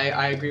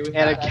 I agree with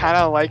And I that. kind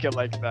of like it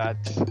like that.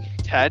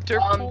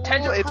 Tentacle? It's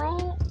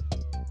Tentacruel?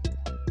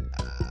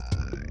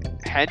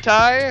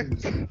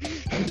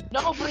 hentai?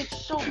 No, but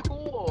it's so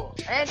cool.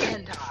 And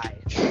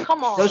hentai.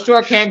 Come on. Those two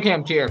are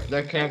cam tier.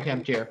 They're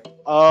cam tier.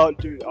 Oh,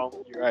 dude.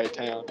 Oh, you're right.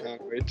 Hang on.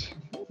 Wait.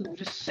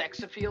 Just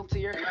sex appeal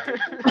tier.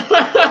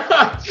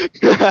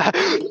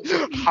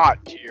 Hot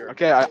tier.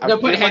 Okay, No, I'm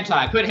put doing my-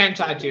 hentai. Put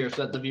hentai tier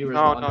so that the viewers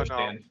No, will no, no.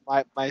 understand.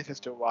 My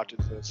sister watches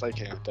this. I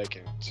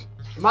can't.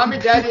 Mommy,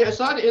 Daddy, I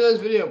saw Eli's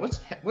video.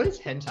 What is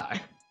hentai?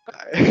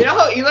 You know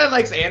how Eli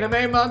likes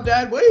anime, Mom,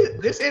 Dad?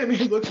 This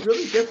anime looks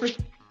really different.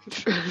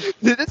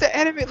 Dude, this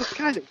anime looks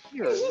kind of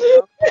weird.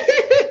 You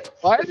know?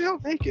 Why do they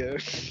don't make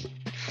it?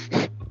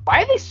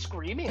 Why are they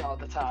screaming all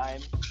the time?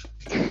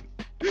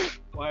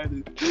 Why?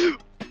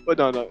 But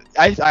no.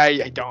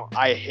 I don't.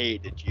 I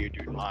hate the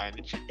Geodude line.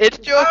 It's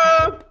just.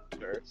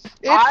 It's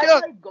I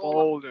just like Golem.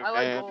 older, I like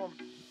man. Golem.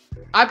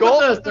 I put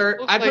Gold the third.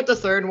 looks I put like- the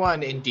third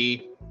one in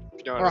D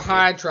You know what or I mean?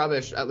 high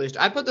trubbish at least.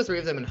 I put the three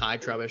of them in high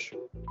trubbish.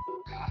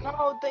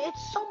 No,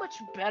 it's so much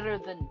better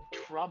than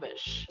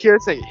Trubbish.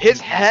 Here's the thing. His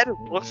head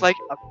looks like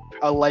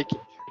a like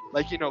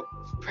you know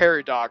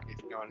prairie dog.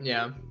 If you know what I mean.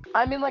 Yeah.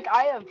 I mean, like,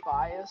 I have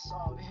bias,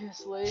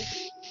 obviously.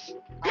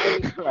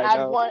 I I had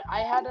know. one.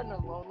 I had an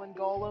Alolan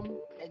Golem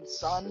in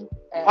Sun.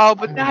 And Oh,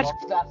 but I that's-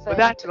 loved that thing.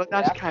 But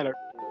that's Yeah. kind of.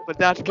 But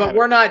that's But kind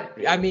we're not.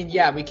 I mean,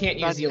 yeah, we can't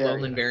use Not the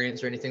very. Alolan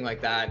variants or anything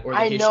like that. Or the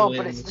I know,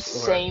 but it's the Hishulins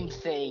or- same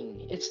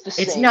thing. It's the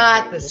same. It's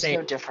not thing. the There's same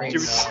No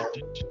difference.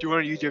 Do you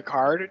want to use your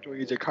card? Do you want to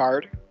use your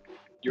card?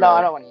 Your No,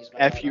 I don't want to use my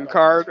FU I don't-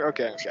 card?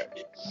 Okay.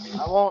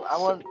 I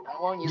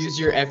won't use Use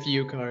it. your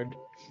FU card.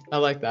 I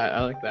like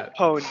that.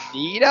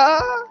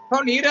 Ponyta?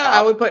 Ponyta,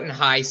 I would put in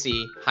high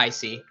C,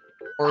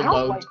 or I don't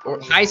low, like or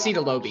Ponyta high C to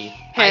that low much. B, I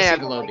high C Hey,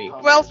 to low B.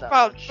 like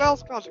Bellsprout.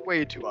 Bellsprout's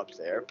way too up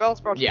there.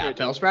 Bellsprout's Yeah, way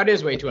too Bellsprout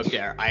is way too up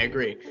there. I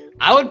agree.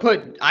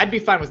 I'd be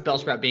fine with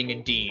Bellsprout being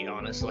in D,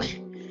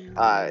 honestly.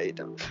 I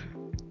don't.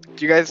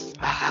 Do you guys?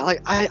 I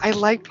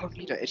like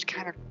Ponyta. It's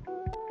kind of.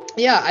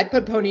 Yeah, I'd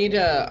put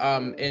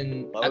Ponyta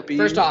in Low B?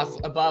 first off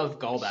above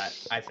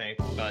Golbat, I think,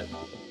 but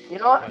You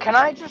know what? Can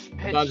I just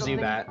pitch above something?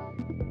 Zubat.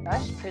 Can I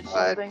just pitch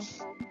What? something?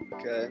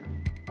 Okay.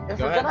 If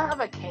Go we're ahead. gonna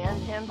have a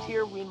can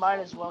tier, we might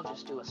as well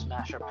just do a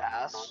smash or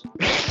pass.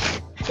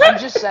 I'm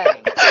just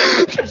saying.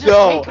 Just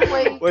No, take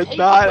away, we're take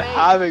not away-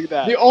 having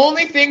that. The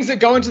only things that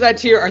go into that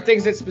tier are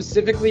things that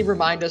specifically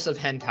remind us of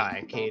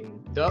hentai, Caden.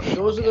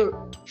 Those are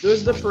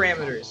the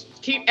parameters.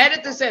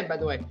 Edit this in, by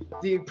the way.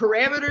 The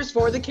parameters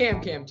for the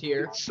cam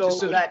tier, So just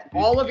so that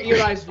all of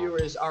Eli's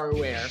viewers are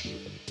aware,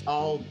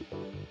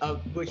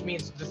 which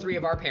means the three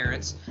of our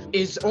parents,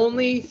 is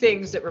only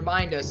things that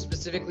remind us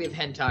specifically of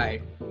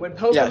hentai. When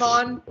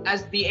Pokemon,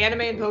 as the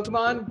anime in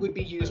Pokemon, would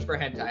be used for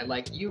hentai.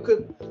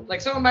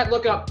 Like someone might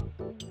look up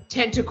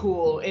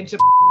tentacle into,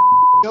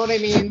 you know what I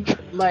mean?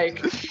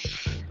 Like,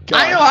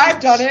 I know I've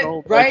done it, so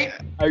much- right?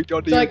 I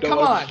don't even Like, know come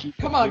what to on, keep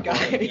come on, going,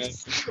 man.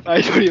 guys.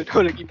 I don't even know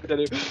what to keep that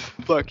in.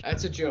 Look,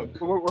 That's a joke.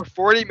 we're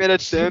 40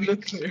 minutes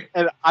in,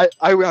 and I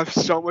have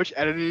so much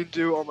editing to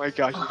do. Oh my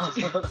gosh.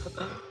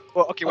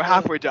 Well, okay, we're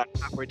halfway done.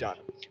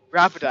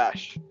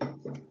 Rapidash.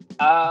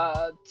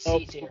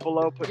 C tier.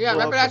 Below, put Yeah,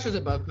 below, Rapidash is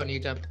above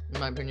Ponyta, in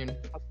my opinion.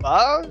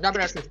 above?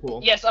 Rapidash is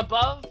cool. Yes,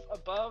 above.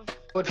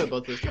 I would put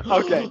both those two.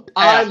 Okay.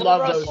 I Yeah.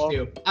 love those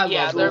two. I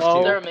Yeah, love they're- those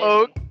two. they're amazing.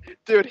 Oh,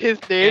 dude, his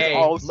name's A,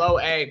 also. low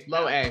A.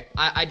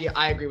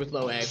 I agree with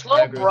low A. I Slow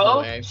agree with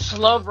low bro. A.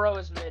 Slow bro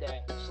is mid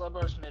A. Slow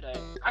bro is mid A.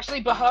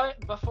 Actually, before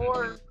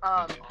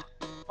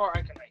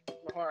Arcanine.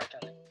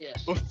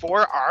 Yes.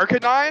 Before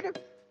Arcanine?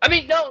 I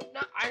mean, not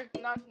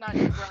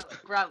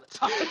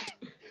Growlithe.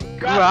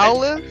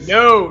 Growlithe?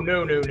 No.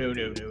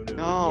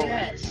 No.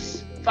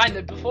 Yes. Fine,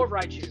 then before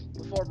Raichu.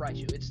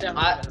 It's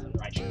definitely better than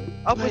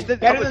Raichu. Oh, but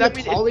Better does than that the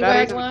mean it's Poliwag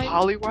better than line?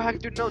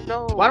 Poliwag? Dude,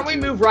 no. Why don't we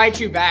move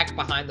Raichu back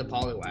behind the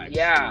Poliwag?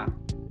 Yeah.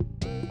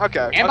 Okay.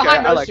 And okay,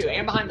 behind I those like two. that.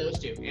 And behind those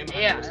two.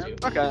 Yeah.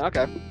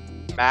 Okay.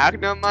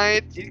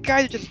 Magnemite. These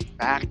guys are just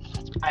I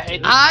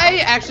hate I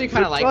actually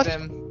kind of like Just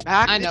them.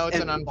 Magnets I know it's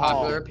an and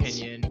unpopular balls.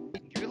 opinion.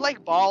 Do you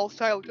like ball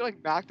style? Do you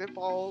like magnet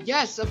balls?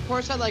 Yes, of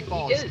course I like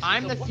balls. is.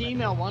 I'm He's the a woman.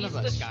 female one He's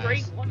of us, the guys.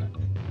 straight woman.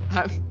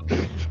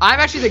 I'm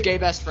actually the gay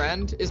best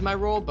friend is my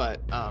role,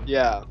 but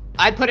Yeah.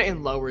 I'd put it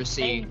in lower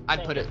C. Same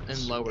I'd put it thing.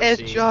 in lower It's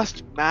C.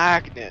 just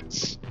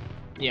magnets.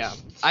 Yeah,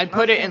 I'd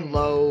put it in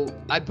low.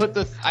 I'd put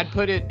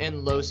it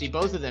in low C.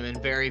 Both of them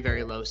in very,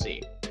 very low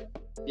C.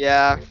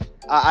 Yeah.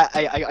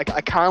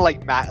 I kind of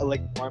like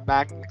more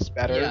magnets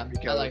better Yeah, I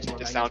because like it more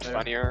just magnets sounds better.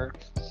 funnier.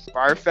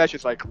 Farfetch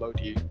is like low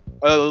D.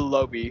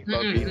 Low B.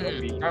 Low B.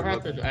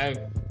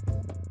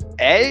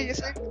 A, you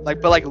think?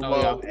 But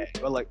low A.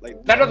 But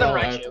like Better than Oh,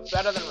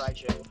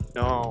 Raichu.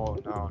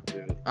 No,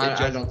 dude.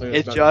 I don't think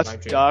It's it's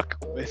just duck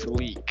with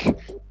leak.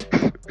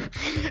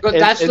 But It-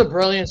 that's it- the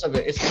brilliance of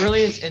it. It's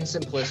brilliance in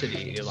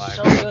simplicity, Eli.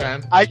 So good. Okay?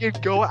 I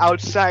could go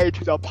outside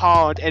to the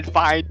pond and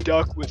find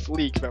duck with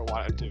leak if I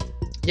wanted to.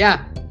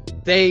 Yeah,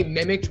 They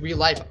mimicked real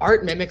life.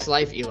 Art mimics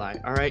life, Eli.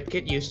 All right,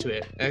 get used to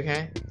it.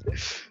 Okay.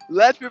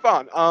 Let's move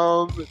on.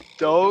 The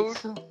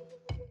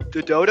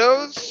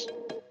dodos?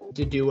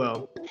 The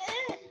duo.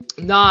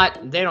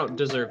 Not. They don't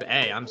deserve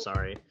A. I'm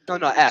sorry. No,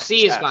 S.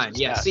 C is S, fine.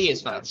 Yeah, S, C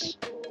is fine. S.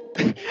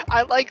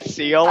 I like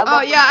Seal.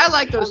 Oh yeah, I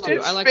like those two.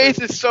 His I like. face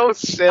is so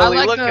silly.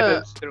 like Look the- at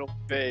his little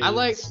face. I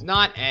like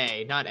not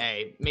A, not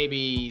A.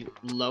 Maybe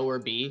lower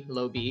B,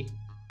 low B.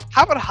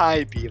 How about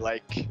high B?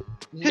 Like his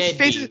Mid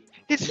face B.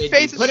 is his Mid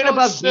face B. is Put it so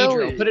above silly.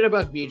 B-drill. Put it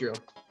above B-drill.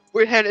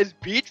 Wait, hand is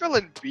B-drill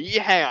and B?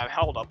 Hang on,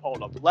 hold up.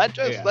 Let's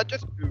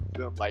just move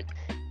them like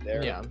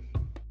there. Yeah.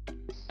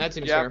 That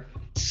seems Yeah. fair.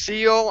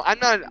 Seal. I'm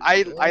not.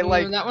 I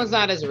like. That one's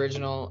not as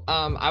original.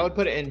 I would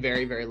put it in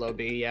very, very low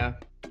B. Yeah.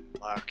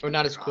 Fuck. Or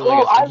not as cool.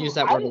 Oh, I guess. I've used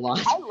that word a lot.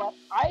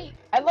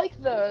 I like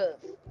the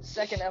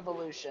second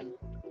evolution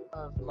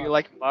of You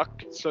like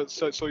muck? So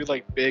you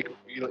like big?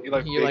 You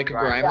like You big like a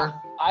grind?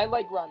 grimer? I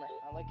like runner.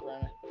 I like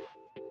runner.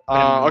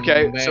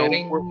 Okay, so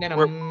we're gonna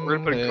put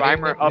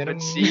Grimer up in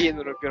C, and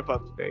then we're gonna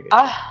put.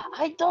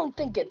 I don't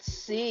think it's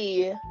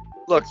C.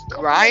 Look,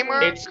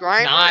 Grimer. It's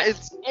Grimer not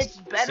is. It's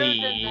better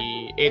C. than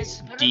the.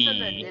 It's better D. than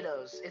the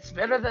Niddos. It's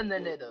better than the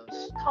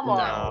Niddos. Come on.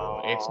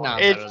 No, it's not.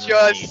 better It's than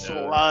just D,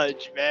 though.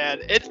 sludge, man.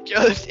 It's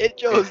just.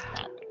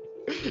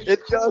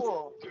 It's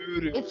cool.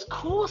 Dude. It's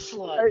cool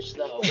sludge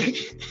though.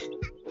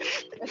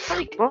 It's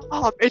like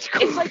Mom, it's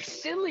cool. it's like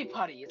silly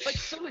putty. It's like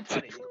silly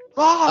putty.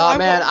 Mom, Oh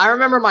man, I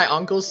remember my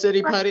uncle's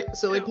silly putty.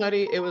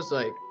 It was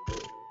like,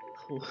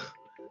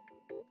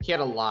 he had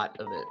a lot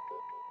of it.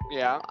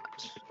 Yeah,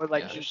 but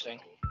like, Yeah. Interesting.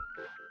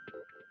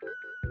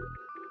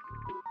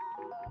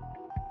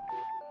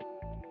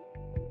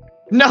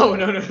 No.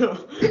 No.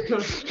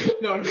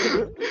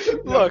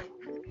 look,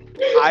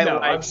 I No,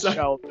 I'm like sorry.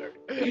 Shelter.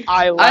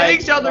 I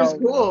think Shelter's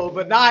cool,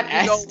 but not You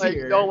S don't like,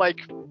 tier. you don't like.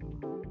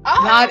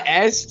 Not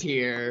S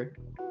tier,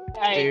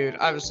 Hey, dude.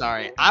 I'm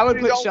sorry. I would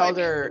You put don't like-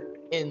 Shelter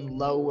in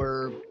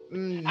lower.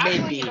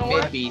 Mid B. you know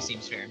what? Mid B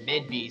seems fair.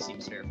 Mid B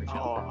seems fair for Shelter.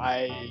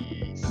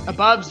 Oh,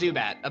 Above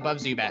Zubat. Above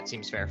Zubat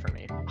seems fair for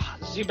me.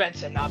 Zubat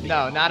should not be.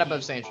 No, not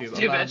above Sandshrew. Above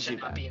Zubat should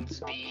not Zubat. be in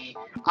B.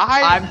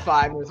 I'm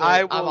fine with it.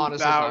 I I'm will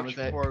honestly fine vouch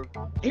with it. for.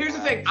 Here's the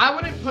thing. I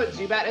wouldn't put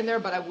Zubat in there,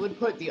 but I would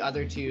put the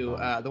other two.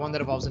 The one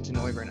that evolves into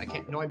Noivern. I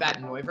can't. Noibat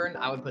and Noivern.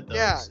 I would put those.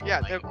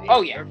 Yeah, like, they're-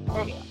 Oh yeah.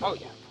 Oh yeah. Oh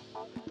yeah.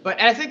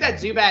 But I think that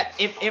Zubat.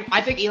 If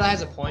I think Eli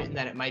has a point in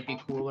that it might be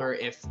cooler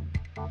if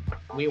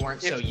we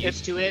weren't so If-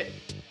 used to it.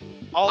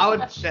 Also, I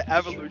would- the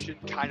evolution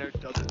kind of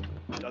doesn't.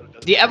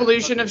 The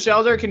evolution of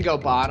Shelter can go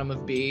bottom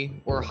of B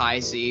or high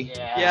C.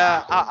 Yeah.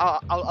 Yeah,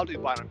 I'll do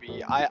bottom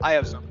B. I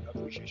have some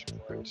appreciation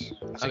for it.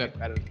 I think Okay. it's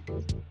better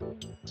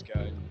than this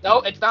guy. No,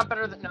 it's not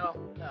better than no.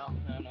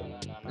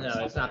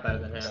 No, it's not better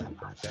than him.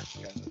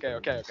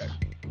 Okay.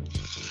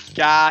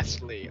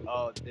 Ghastly.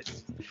 Oh,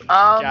 this.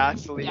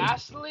 Ghastly.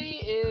 Ghastly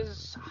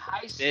is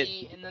high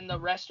C, and then the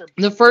rest are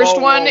B. The first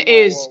Whoa, one whoa,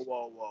 is.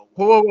 whoa.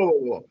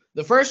 Whoa.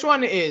 The first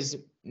one is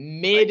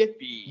mid Like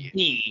B.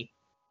 B.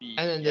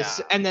 And then yeah.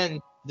 and then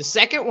the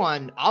second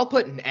one, I'll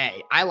put an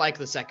A. I like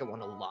the second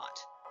one a lot.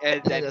 And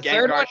And then the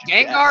third one, should be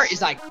Gengar S. is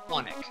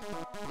iconic.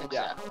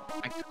 Yeah.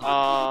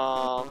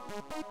 Iconic.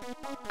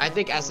 I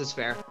think S is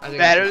fair. I think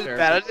Better S is fair.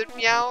 than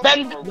Meow.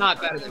 Then-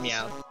 Not better than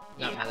Meowth.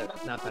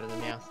 Not better than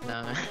Meowth.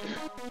 No.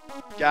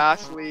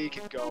 Ghastly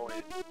can go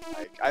in.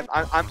 Like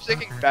I'm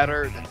thinking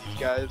better than these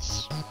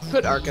guys.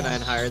 Put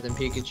Arcanine higher than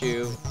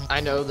Pikachu. I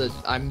know that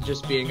I'm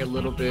just being a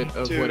little bit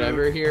of Dude.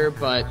 whatever here,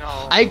 but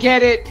No. I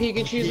get it.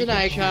 Pikachu's an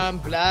icon.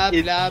 Blah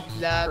is blah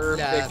blah blah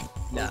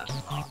perfect. blah.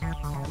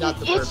 Not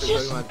the It's perfect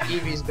just- Pokemon.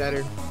 Eevee's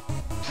better.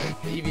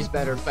 Eevee's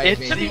better. Fight It's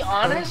me. To be the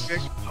honest,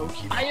 perfect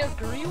Pokemon. I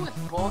agree with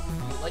both of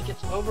you. Like,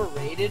 it's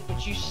overrated,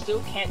 but you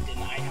still can't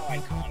deny how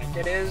iconic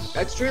it is.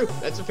 That's true.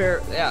 That's a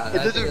fair. Yeah. I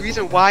There's think a that's-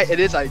 reason why it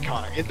is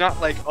iconic. It's not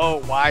like, oh,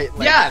 why?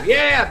 Like,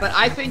 Yeah. But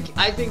I think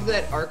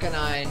that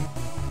Arcanine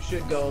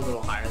should go a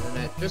little higher than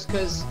it, just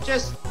because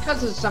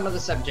of some of the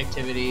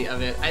subjectivity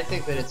of it. I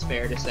think that it's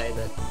fair to say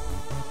that.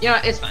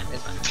 Yeah, it's fine.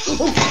 It's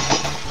fine.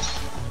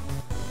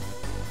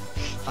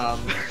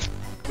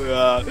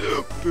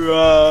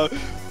 Bruh.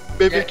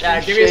 Mimikyu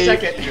Yeah, give me a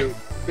shames second. you.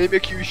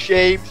 Mimikyu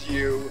shames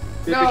you.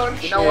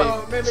 Mimikyu You know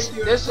what? shames-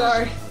 Mimikyu. This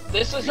Sorry.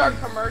 This is our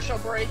commercial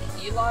break,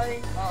 Eli.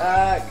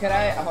 Can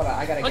I? Hold on,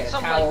 I gotta Put get a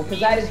some, towel like, because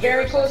that is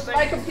very memes or close to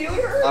my something.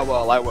 computer. I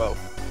will.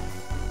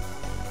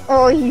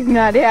 Oh, he's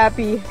not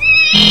happy.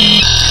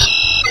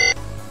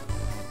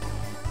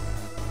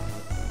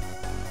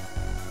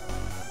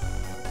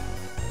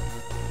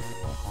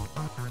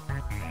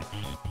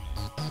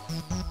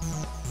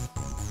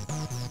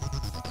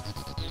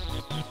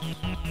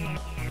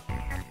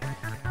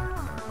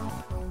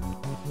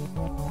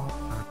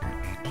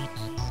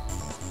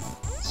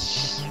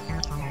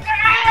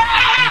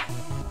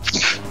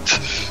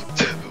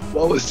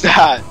 What was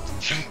that?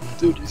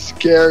 Dude, you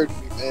scared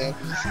me, man.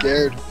 You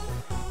scared me.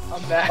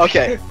 I'm back.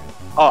 Okay.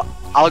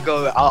 I'll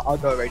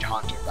go Rage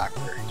Haunter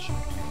backwards.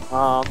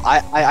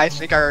 I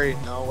think I already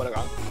know what I'm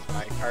gonna use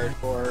my card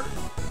for.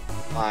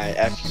 My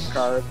FU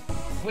card.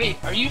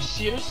 Wait, are you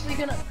seriously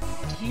gonna?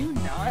 Do you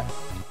not?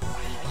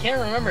 I can't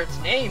remember its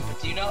name,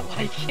 but do you not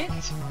like it?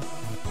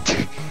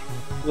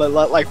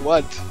 Like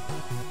what?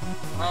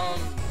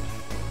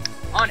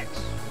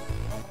 Onyx.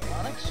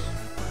 Onyx?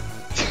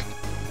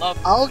 Love.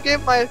 I'll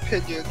give my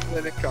opinion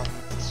when it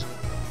comes.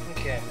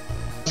 Okay.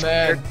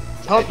 Man,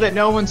 hope that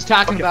no one's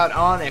talking Okay. about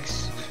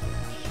Onyx.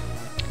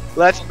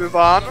 Let's move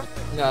on.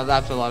 No,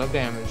 that's a lot of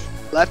damage.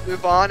 Let's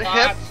move on. Hip,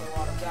 That's a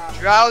lot of damage.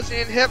 Drowsy,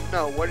 and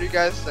Hypno. What do you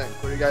guys think?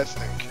 What do you guys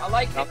think? I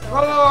like No. it.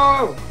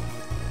 Whoa!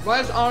 Why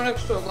is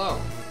Onyx so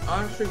low?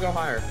 Onyx should go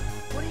higher.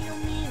 What do you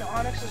mean?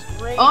 Onyx is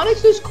great.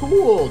 Onyx is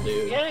cool,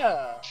 dude.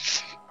 Yeah.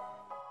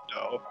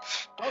 No.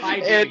 High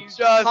D. It's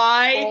just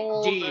High D.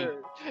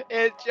 boulders.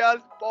 It's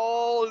just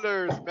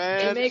boulders, They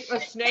man. make a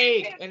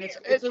snake, and it's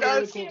It a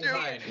really does cool too.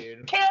 design,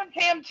 dude.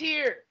 Cam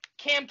tier.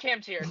 Cam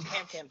tier.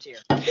 Cam tier.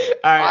 Alright,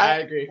 I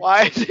agree.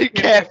 Why is it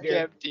Yeah,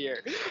 Cam tier?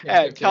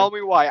 Yeah, Hey, tell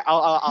me why.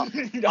 I'll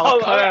No,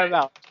 cut it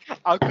out.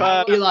 I'll cut it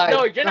out. Eli,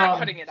 No, you're not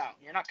cutting it out.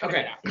 You're not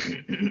cutting Okay.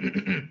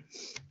 it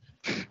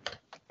out.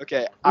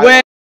 Okay.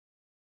 When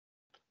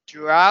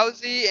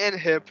Drowsy and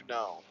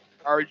Hypno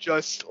are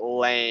just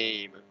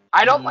lame.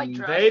 I don't like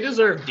Drowsy. They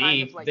deserve Kind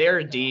D. of like They're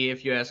Hypno. D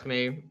if you ask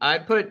me.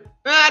 I'd put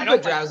don't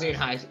like Drowsy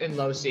in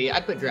low C.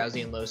 I'd put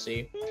Drowsy in low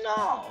C.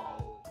 No.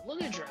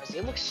 Look at Drowsy.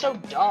 It looks so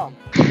dumb.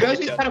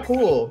 Drowsy's kind of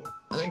cool.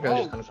 I think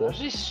Drowsy's kind of cool.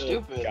 Drowsy's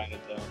stupid. Kind of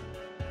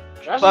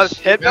though. Drowsy's Plus,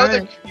 stupid. Hypno the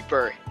Alright.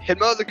 creeper.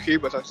 Hypno the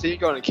creeper. So I see you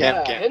going to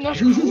camp. Yeah,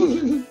 Hypno's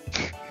cool.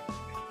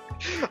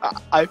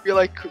 I feel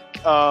like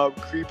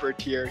creeper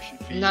tier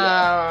should be.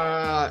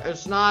 Nah,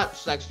 it's not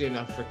sexy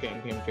enough for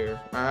King tier.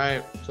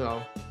 Alright,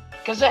 so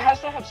Because it has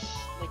to have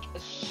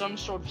some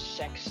sort of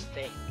sex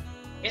thing.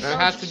 it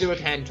has to do with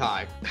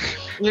hentai.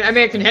 Yeah, I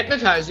mean, it can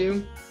hypnotize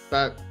you,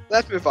 but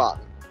Let's move on.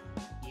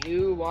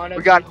 You wanna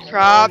We got be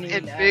Crab horny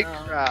and now. Big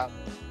Crab.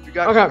 We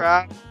got Okay.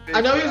 Crab. Big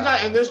I know he's Crab.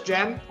 not in this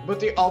gen, but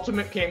the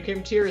ultimate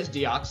King tier is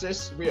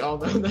Deoxys. We all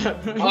know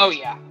that, right? Oh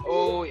yeah.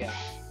 Oh yeah.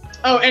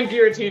 Oh, and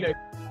Giratina.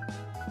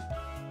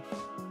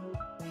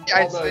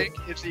 I although- think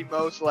it's the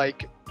most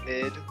like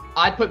mid.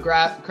 I'd put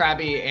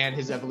Krabby and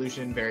his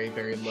evolution very,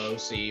 very low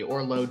C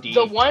or low D.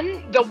 The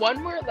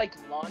one where it, like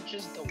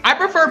launches the. I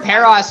prefer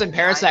Paros and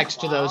Parasex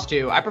to those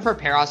two. I prefer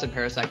Paros and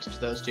Parasex to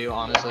those two,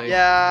 honestly.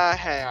 Yeah,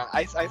 hang on.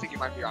 I think you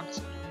might be honest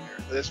here.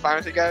 This fine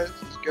with you guys?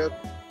 Is good?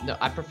 No,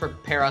 I prefer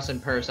Paros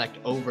and Parasect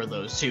over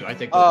those two. I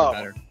think those Oh. are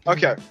better.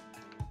 Okay.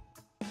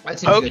 That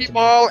seems good to me.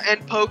 Pokeball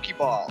and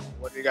Pokeball.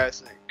 What do you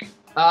guys think?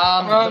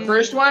 The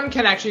first one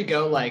can actually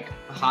go like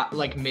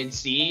mid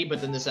C,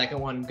 but then the second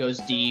one goes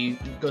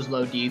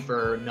low D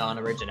for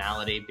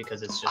non-originality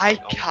because it's just. I like,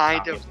 almost kind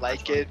copy of the like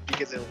first one. it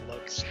because it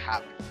looks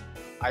happy.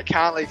 I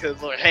kind of like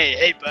because look,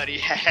 hey buddy,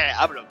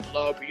 I'm gonna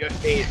blow up your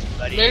face,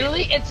 buddy.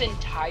 Literally, its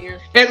entire.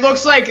 It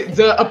looks like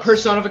a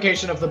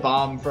personification of the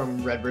bomb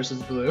from Red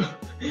vs. Blue.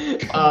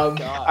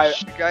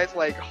 Gosh. You guys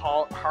like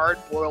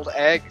hard-boiled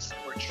eggs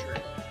or tree?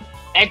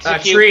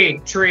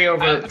 Execute. Tree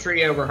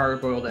over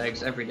hard-boiled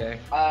eggs every day.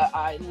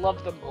 I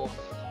love them both.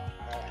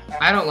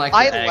 I don't like.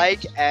 I the eggs.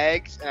 like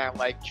eggs and I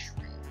like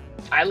tree.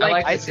 I I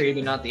like like the tree,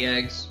 but not the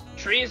eggs.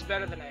 tree is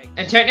better than egg.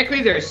 And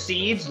technically, they're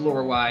seeds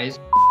lore-wise.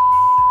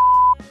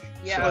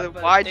 Yeah, So then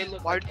but why they does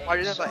look why like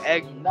does it have an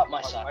eggs, egg? so Nut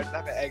myself. Why does it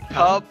have an egg?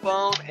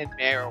 Pubbone and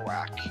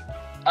Marowak.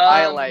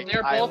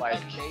 They're I both like-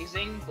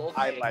 amazing. Both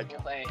I A, like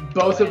both A.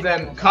 Both of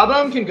them.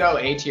 Cubone can go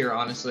A tier,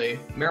 honestly.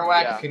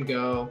 Marowak Yeah. can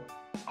go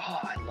Oh,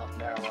 I love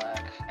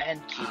Marowak and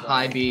Cubone.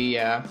 high B.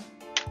 Yeah,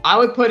 I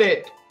would put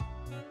it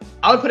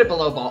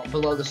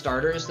below the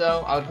starters,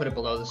 though. I would put it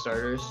below the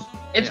starters.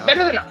 It's Yeah.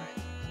 better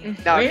than.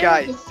 Now, Yeah,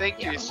 guys, it's- think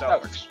to yeah,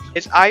 yourself: that works.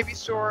 is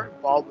Ivysaur,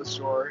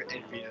 Bulbasaur,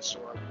 and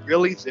Venusaur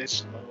really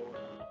this low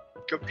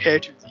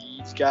compared to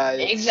these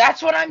guys?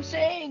 That's what I'm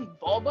saying.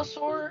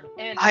 Bulbasaur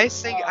and. I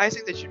think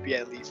they should be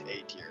at least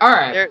A tier. All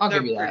right, They're I'll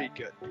give you pretty that.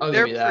 good. I'll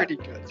They're give you that. pretty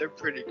good. They're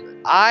pretty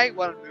good. I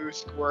want to move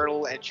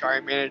Squirtle and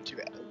Charmander to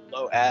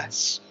low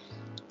S,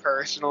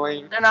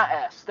 personally. They're not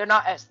S. They're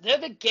not S. They're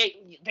the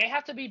gate. They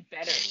have to be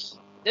better.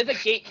 They're the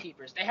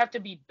gatekeepers. They have to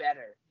be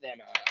better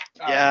than.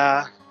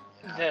 Yeah.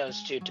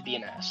 Those two to be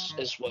an S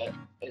is what.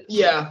 Is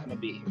Yeah. Gonna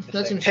be. the That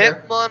thing. seems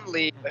fair.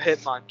 Hitmonlee,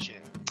 Hitmonchan.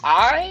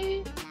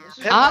 I.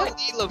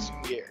 Hitmonlee looks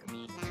weird.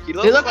 He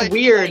looks They look like,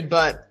 weird,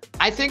 but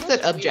I think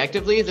that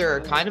objectively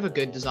they're kind of a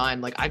good design.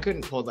 Like I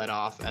couldn't pull that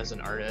off as an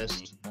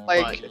artist,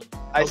 like but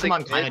I think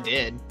Pokemon kind of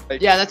did.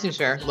 like- Yeah, that seems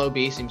fair. Low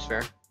B seems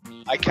fair.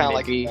 I kind of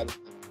like maybe. it better.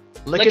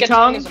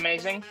 Lickitung is Lickitung.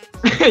 amazing.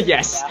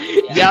 Yes.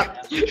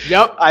 Yeah,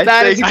 Yep. I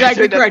That is think- I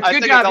exactly think that- correct. I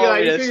Good think job, that's all I Eli.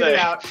 You need to figured it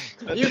say.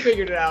 out. You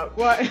figured it out.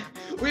 What?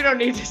 We don't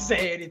need to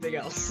say anything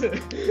else.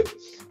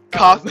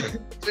 Coughing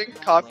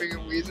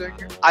and wheezing.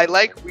 I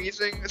like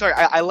wheezing. Sorry,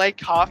 I like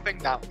coughing,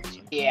 not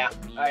wheezing. Yeah,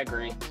 I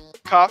agree.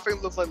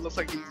 Coughing looks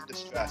like he's in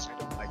distress. I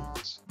don't like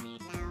this.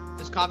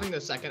 Is coughing the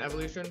second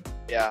evolution?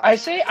 Yeah. I'd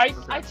say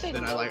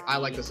Then I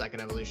like the second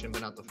evolution,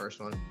 but not the first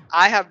one.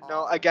 I have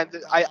no. Again,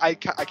 I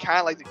kind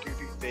of like the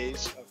goofy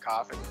face of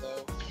coughing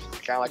though. I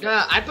kind of like.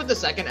 Yeah, I put the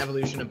second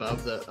evolution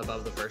above the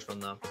first one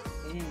though.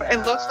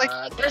 It looks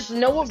like- there's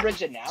no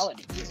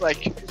originality. He's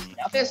like. There's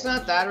nothing. It's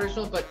not that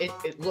original, but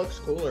it looks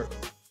cooler.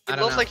 I It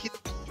don't looks know. like he's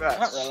best.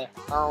 Not really.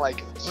 I don't like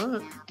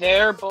it.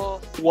 They're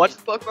both. What's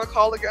the Pokemon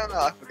called again?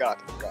 Oh, I forgot.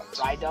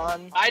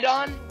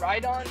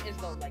 Rhydon is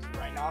the like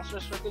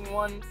rhinoceros looking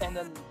one, and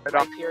then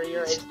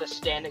Rhyperior is the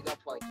standing up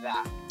like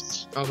that.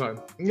 Okay.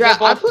 Yeah,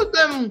 I put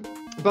them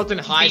both in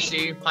high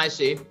C. High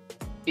C.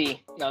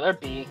 B. No, they're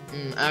B.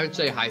 I would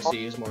say high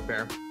C is more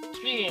fair.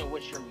 Speaking of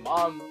which, your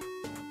mom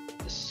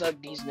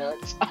sucked these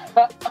nuts.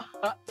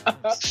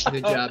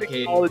 Good job,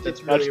 Katie.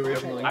 That's really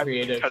original and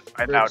creative.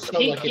 We're so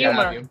lucky to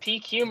have you.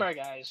 Peak humor,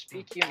 guys.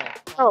 Peak humor.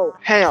 Oh,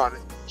 hang on.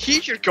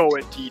 He should go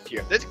in D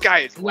tier. This guy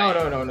is lame.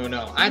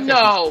 No. I think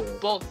No, he's cool.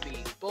 both B.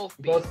 Both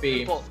B. Both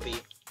B. Both B.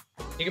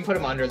 You can put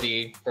him under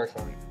the first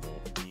one.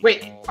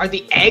 Wait, are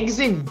the eggs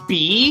in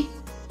B?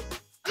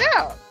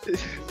 Yeah.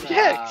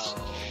 Yes.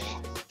 Wow.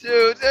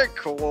 Dude, they're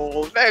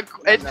cool. They're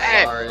cool. It's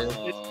Sorry.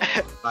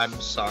 It's I'm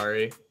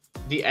sorry.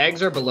 The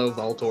eggs are below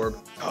Voltorb.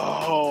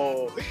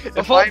 Oh.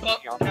 If No.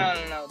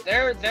 I'm-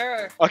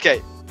 They're.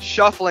 Okay,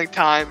 shuffling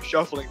time.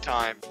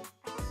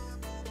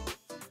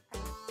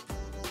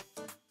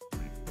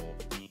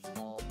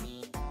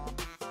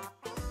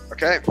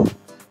 Okay.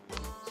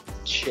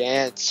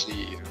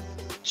 Chansey.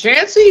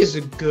 Chansey is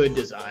a good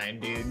design,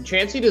 dude.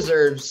 Chansey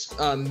deserves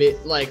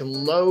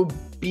low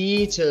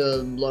B to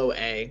low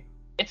A.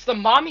 It's the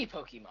mommy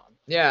Pokemon.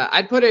 Yeah,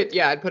 I'd put it.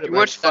 You know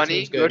what's that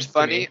funny? seems You know what's good to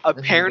funny? me. That seems good to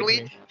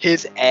Apparently, me.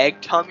 his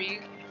egg tummy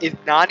is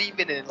not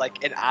even in like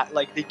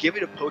they give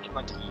it a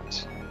Pokemon to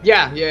eat.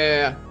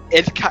 Yeah.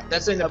 It's kind.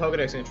 That's in the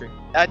Pokedex entry.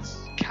 That's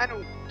kind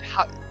of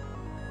how.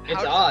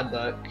 It's odd,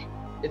 but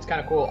it's kind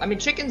of cool. I mean,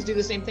 chickens do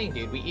the same thing,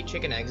 dude. We eat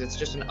chicken eggs. It's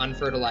just an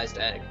unfertilized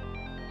egg.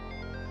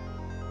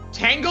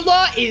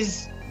 Tangela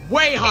is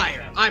way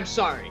higher. I'm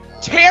sorry.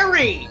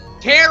 Terry,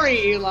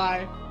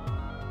 Eli.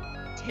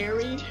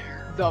 Terry,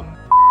 the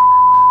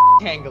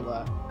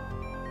Tangela.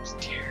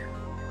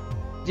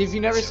 Have you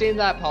never seen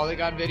that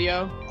Polygon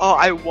video? Oh,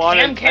 I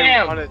wanted.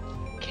 Cam.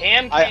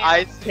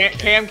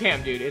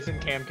 Cam, dude. It's in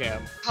Cam.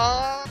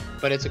 Huh?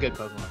 But it's a good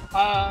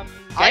Pokemon.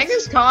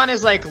 Genghis I Khan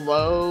is like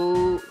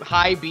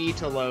high B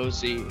to low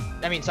C.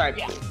 I mean, sorry,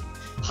 Yeah.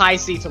 high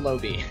C to low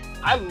B.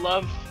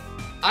 love.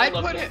 I'd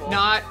love put them it both.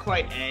 not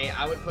quite A.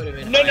 I would put him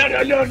in. No.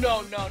 high B.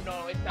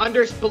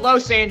 It's not. Below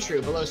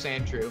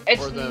Sandshrew.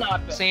 It's or the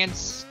not bad.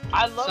 Sans.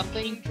 I love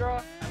something.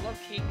 Kingdra.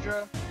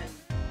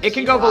 It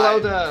can go below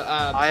the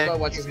I below am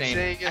what's his name?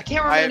 using- I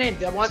can't remember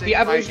the name. The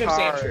evolution of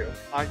my Sandshrew.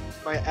 On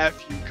my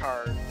FU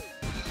card.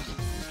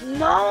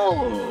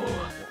 No.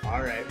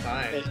 All right,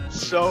 fine. It's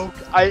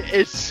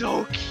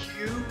so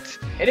cute.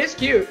 It is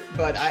cute,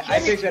 but I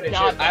think that it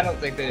Not should. I don't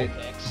think that it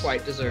Vulpix.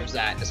 quite deserves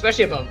that,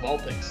 especially above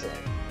Vulpix.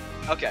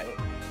 Okay.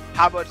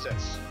 How about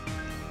this?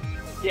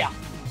 Yeah.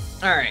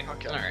 All right.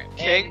 Okay. All right.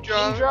 And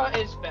Kingdra. Kingdra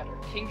is better.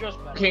 Kingdra's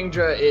better.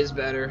 Kingdra is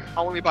better.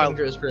 Only by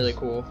Kingdra is really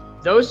cool.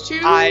 Those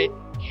two. I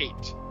hate.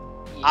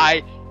 Yeah.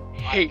 I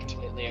hate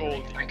completely Gold.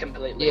 agree. I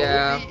completely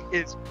Yeah. Goldie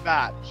is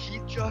bad. He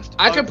just.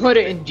 I could put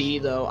it in D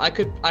though. I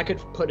could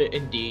put it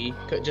in D,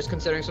 just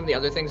considering some of the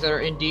other things that are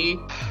in D.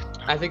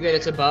 I think that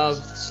it's above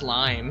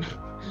Slime.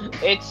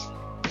 It's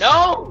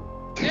no,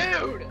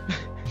 dude.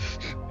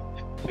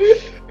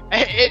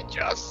 It's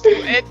just.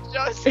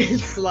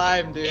 It's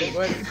Slime, dude. It's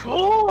What?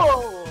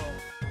 cool.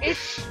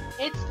 It's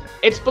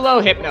It's below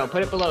Hypno.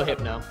 Put it below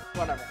Hypno.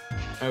 whatever.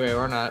 Okay,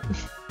 or not.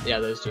 Yeah,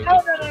 those two. No.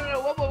 Wait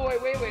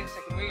a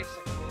second.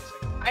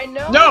 I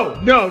know. No.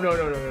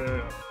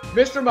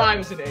 Mr. Mime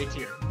is an A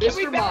tier. Can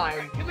we Mr.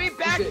 Mime. Can we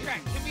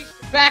backtrack? Can we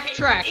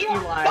Backtrack,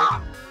 Eli.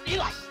 Stop.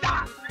 Eli,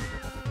 stop.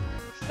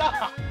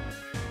 Stop.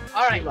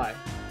 All right. Eli.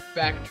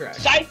 Backtrack.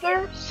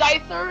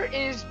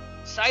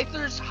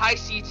 Scyther's high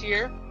C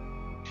tier.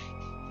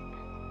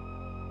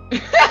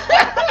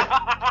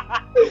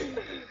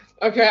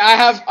 Okay, I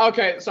have.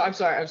 Okay, so I'm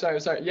sorry.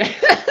 Yeah.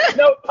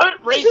 No, put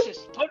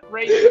racist. Put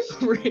racist.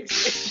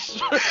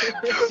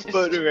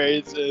 But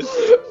racist.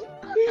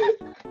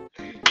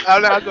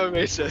 I'm not so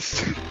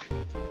racist.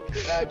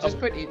 Just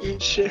put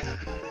each.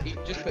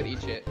 Just put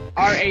each it.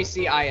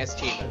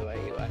 RACIST, by the way,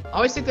 Eli. I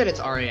always think that it's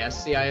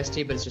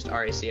RASCIST, but it's just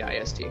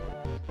RACIST.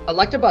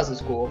 Electabuzz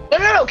is cool.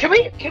 No. Can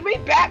we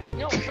back?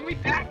 No. Can we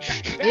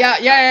backtrack?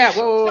 Yeah.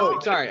 Whoa.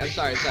 Sorry. I'm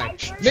sorry.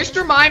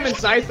 Mr. Mime and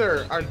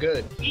Scyther are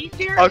good. E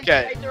tier.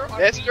 Okay, and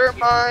Scyther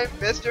are B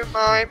tier. Mr.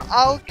 Mime,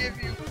 I'll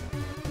give you.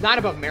 Not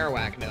above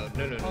Marowak, no.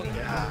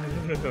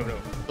 No.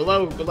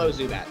 Below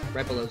Zubat.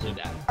 Right below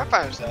Zubat. I'm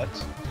fine with that.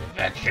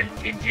 That should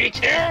be B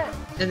tier.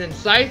 And then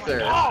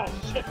Scyther. Oh.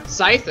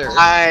 Scyther.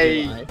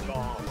 I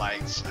don't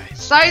like Scyther.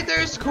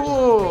 Scyther's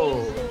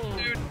cool.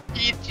 Dude,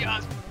 he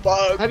just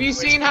bugs. Have you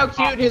seen how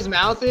cute his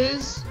mouth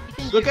is?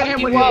 Look at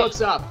him when he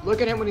looks up.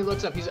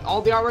 He's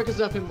all the artwork is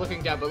of him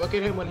looking down, but look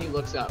at him when he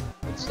looks up.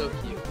 It's so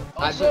cute.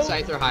 I'd put Also-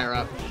 Scyther higher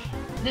up.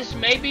 This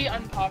may be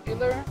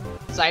unpopular.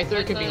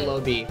 Scyther can be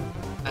low B,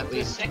 at The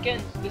least.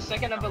 second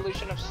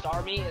evolution of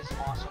Starmie is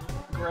awesome.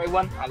 Gray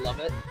one, I love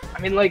it.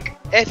 I mean, like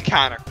It's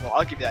kind of cool.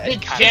 I'll give you that. the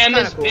It's kind gem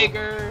kinda is cool.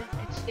 bigger.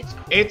 It's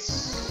cool.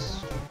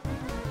 It's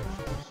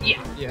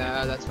Yeah.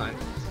 yeah, that's fine.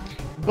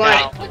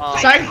 But Now,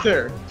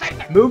 Scyther,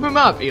 move him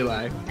up,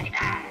 Eli.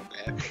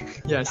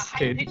 of. Yes, high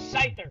dude. pitched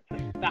Scyther.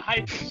 The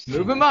high pitched.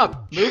 Move him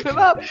up. Move him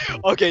up.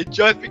 Okay,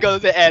 just because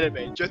of the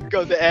anime. Just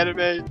because of the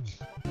anime.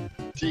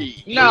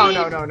 D. No.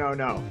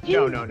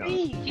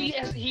 He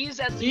is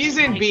at least. He's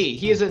in B.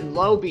 He is in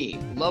low B.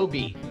 Low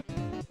B.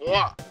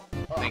 Yeah.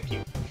 Thank you.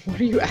 What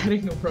are you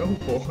adding a row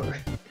for?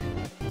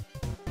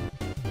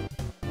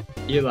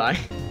 Eli.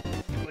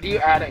 What are you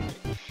adding?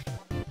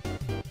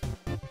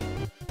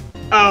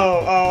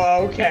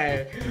 Oh,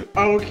 okay.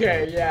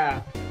 Okay,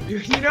 yeah.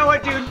 You know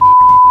what, dude?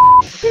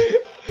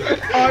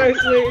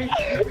 Honestly,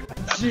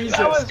 Jesus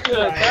That was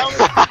good. Christ. That was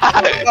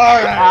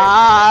Alright.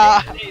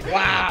 Ah.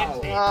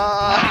 Wow.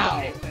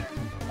 Ah.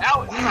 That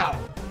was Wow.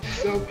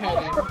 So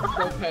petty.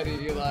 So petty,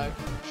 Eli.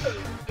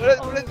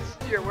 What is this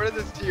tier? What is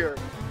this tier?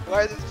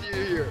 Why is this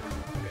tier here?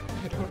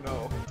 I don't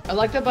know.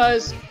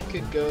 Electabuzz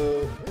could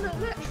go. No,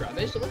 not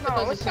Trubbish.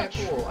 Electabuzz is kind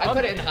of cool. I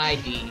put it in high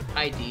D.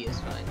 High D is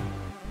fine.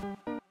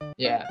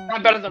 Yeah.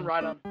 I'm better than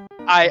Rhydon.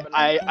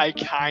 I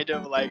kind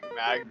of like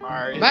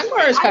Magmar.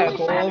 Magmar is kind of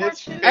cool.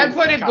 It's I'd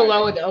put it kinda-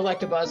 below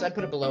Electabuzz. I'd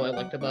put it below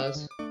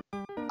Electabuzz.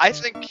 I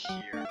think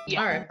here. Yeah.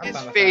 Alright, I'm His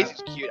fine with face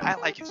that. is cute. I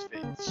like his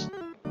face.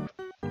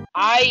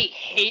 I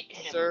hate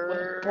him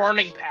Sir. with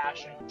burning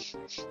passion.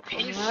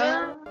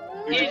 Pacer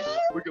is.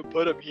 We could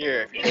put him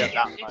here if you have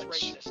that It's much.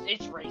 racist.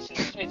 It's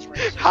racist. It's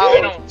racist. How?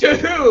 I don't. To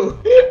who?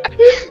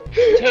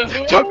 To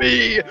who? To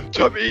me!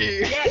 To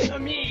me! Yeah, to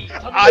me.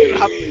 To I me.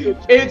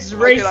 have It's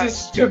Okay,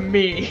 racist to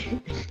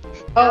me.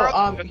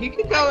 Oh, he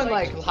could go in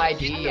like high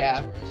D,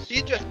 yeah.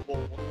 He's just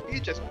bull.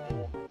 He's just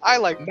bull. I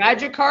like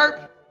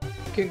Magikarp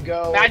can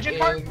go.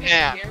 Magikarp in...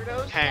 Yeah. and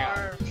Gyarados Hang on.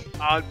 are.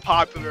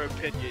 Unpopular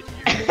opinion.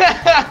 You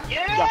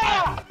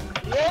Yeah!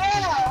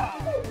 Yeah!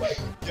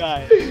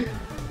 guys.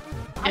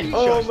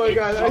 Oh my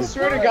god! I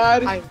swear to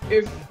God, I-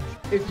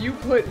 if you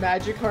put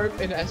Magikarp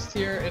in S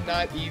tier and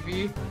not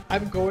Eevee,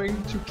 I'm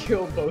going to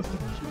kill both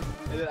of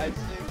you And then I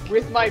think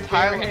with my bare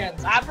Tyler-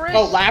 hands. Lapras?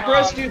 Oh,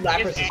 Lapras, dude,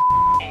 Lapras is is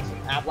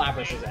awesome.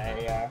 Lapras is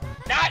A, yeah.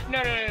 not.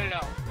 No.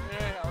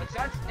 It's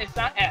not. It's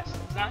not S.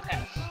 It's not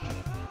S.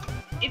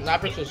 It's,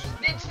 Lapras is.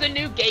 It's the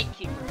new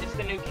gatekeeper. It's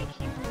the new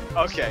gatekeeper.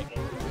 Okay.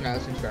 No,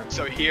 that's fair.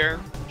 So here.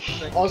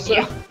 Also,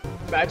 Yeah.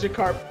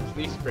 Magikarp,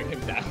 please bring him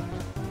down.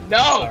 No,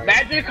 Sorry.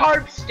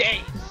 Magikarp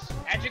stays.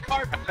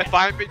 Magikarp. If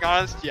I'm being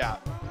honest, yeah.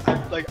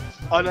 Like,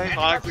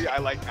 unironically, I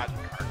like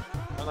Magikarp.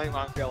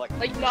 Unironically, I like.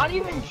 Like, not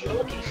even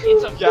joking.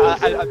 It's a. Yeah,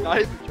 I'm not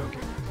even joking.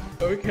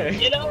 Okay.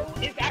 Ditto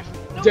is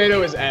actually. No,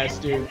 Ditto is S,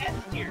 dude. S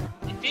tier.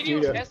 Ditto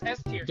Ditto. is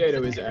S tier.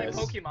 Ditto It's is every S.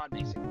 Pokemon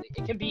basically.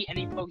 It can be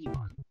any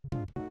Pokemon.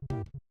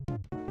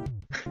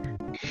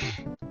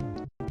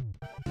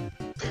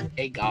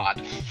 Hey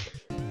God.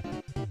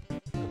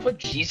 Put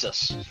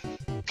Jesus.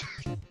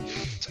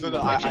 No,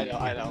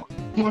 I know.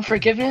 Want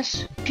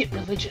forgiveness? Get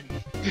religion.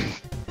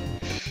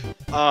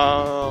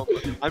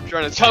 I'm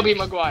trying to. Toby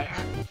Maguire.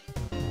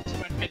 It's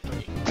my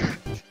victory.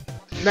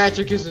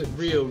 Magic isn't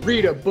real.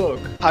 Read a book.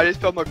 How do you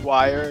spell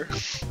McGuire?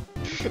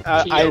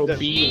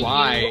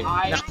 T-O-B-Y.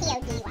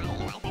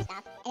 I-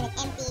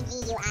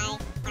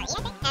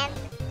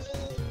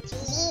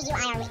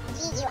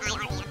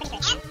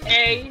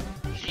 A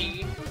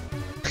G.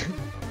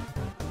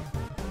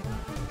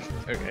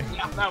 Okay.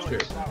 Yeah, that Sure.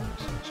 works. That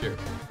works. Sure.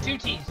 Two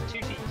T's.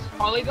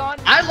 Polygon.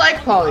 I like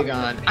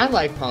Polygon. I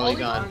like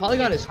Polygon.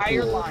 Polygon the is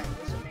entire cool. line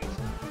is amazing.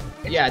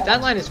 It's Yeah, that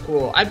awesome. line is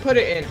cool. I'd put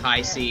it in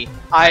high C.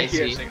 I I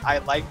hear see. saying I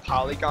like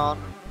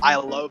Polygon. I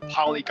love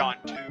Polygon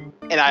 2,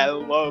 and I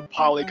love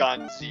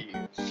Polygon Z.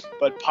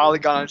 But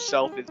Polygon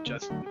itself is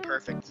just the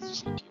perfect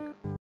Z tier.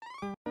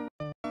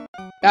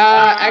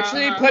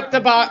 Actually, put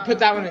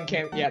that one in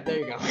camp. Yeah, there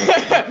you go.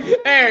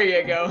 There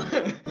you go.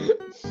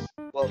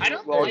 Well, I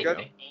don't well, like good.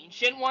 the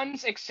ancient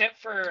ones except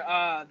for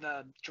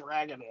the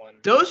dragon one.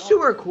 Those two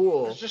are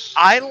cool. It's just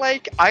I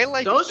like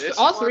Those, this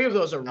all one. three of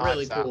those are No,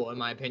 really it's not. cool in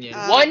my opinion.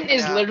 one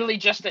is yeah. literally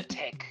just a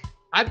tick.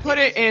 I put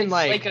it in It's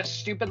like a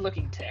stupid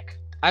looking tick.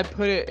 I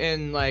put it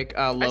in like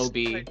low see,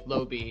 B. like-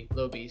 Low B.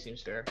 Low B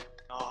seems fair.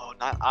 No,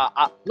 not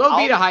Low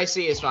B I'll- to high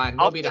C is fine.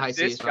 Low I'll B to put high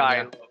C this is guy fine.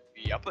 in low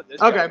B. I'll put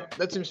this Yeah. guy. Okay,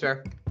 that seems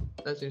fair.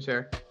 That seems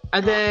fair.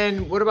 And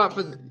then what about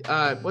for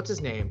what's his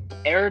name?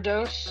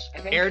 Gyarados, I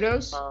think.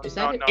 Gyarados? Is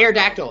that no, it? no.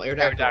 Aerodactyl.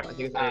 Aerodactyl. Aerodactyl. I think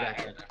it's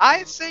Aerodactyl.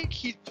 I think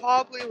he's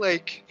probably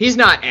like. He's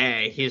not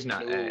A. He's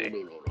not A.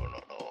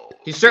 No.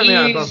 He's certainly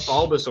not above He's-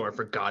 Bulbasaur,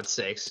 for God's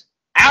sakes.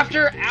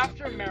 After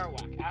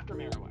Marowak. After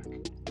Marowak.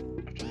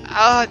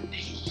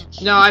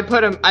 No, I'd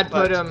put him. I'd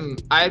But-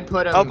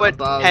 put him Oh, but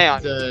above hang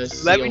on. the.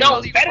 Let me seal. know-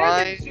 No, Tell you better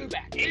why. than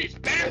Zubat. It is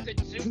better than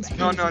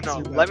Zubat. No.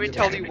 Let me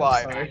tell you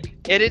why.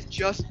 It is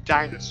just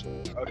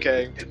dinosaur,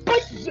 okay?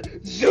 But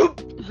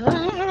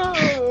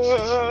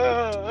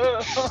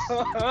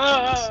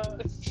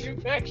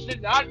Zubat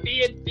should not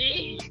be in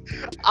B.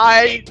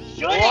 I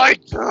Should.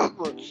 like them.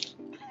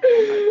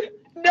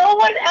 No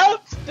one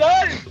else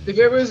does. If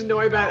it was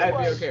Noibat, I'd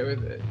be okay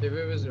with it. If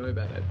it was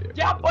Noibat, I'd be okay.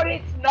 Yeah, but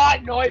it's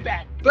not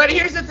Noibat. But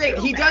here's the thing.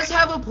 He does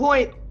have a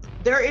point.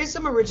 There is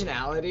some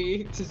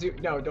originality to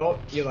Zubat. No, don't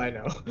Eli.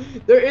 No.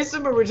 There is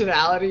some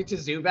originality to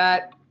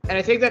Zubat, and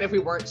I think that if we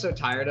weren't so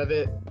tired of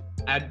it,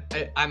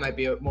 I might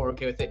be more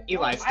okay with it.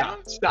 Eli,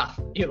 stop.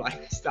 Eli,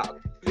 stop.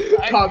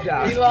 Eli? Calm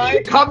down.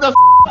 Eli? Calm the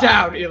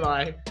down,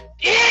 Eli.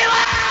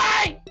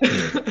 Eli!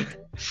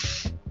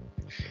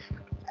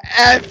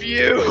 F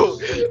you!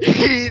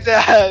 He's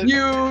ass!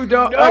 You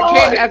don't. No.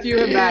 Okay, F you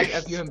him back.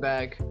 F you him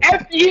back.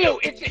 F you!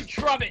 It's in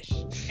Trubbish!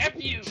 F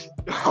you!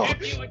 No, F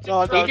you! It's in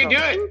no, You no, can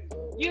no. do it.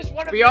 Use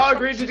one of We your all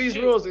agreed to Trubbishes these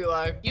too. rules,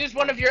 Eli. Use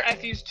one of your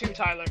FUs too,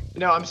 Tyler.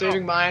 No, I'm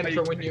saving mine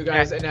for when you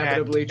guys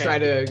inevitably try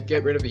to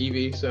get rid of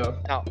Eevee. So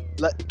No,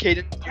 let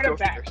Caden Put go it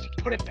back. first.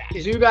 Put it back.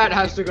 Zubat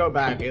has to go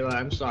back, Eli.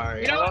 I'm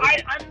sorry. You know,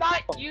 I'm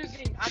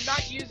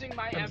not using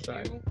my I'm FU,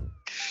 sorry.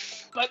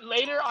 but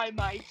later I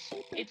might.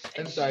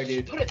 I'm sorry,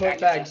 dude. Put it Put back,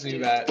 back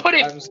Zubat. Put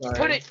it. I'm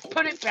sorry.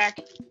 Put it back.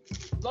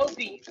 Low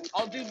B.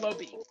 I'll do low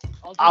B.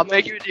 I'll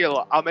make you a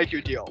deal. I'll make you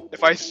a deal.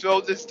 If I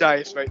throw this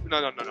dice, right? No.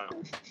 No.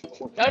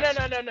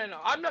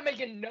 I'm not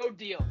making no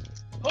deal.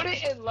 Put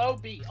it in low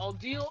B. I'll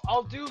do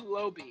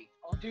low B.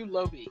 I'll do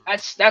low B.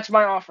 That's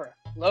my offer.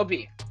 Low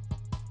B.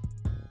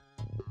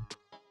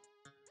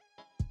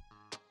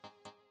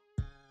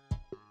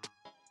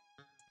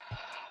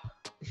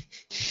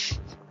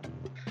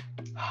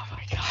 Oh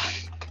my god.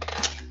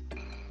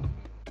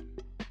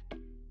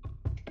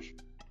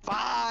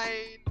 Fine.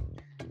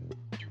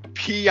 You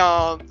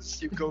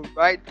peons. You go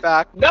right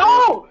back.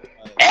 No!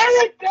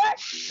 Eric,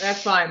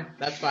 That's fine.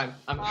 That's fine.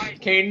 Fine.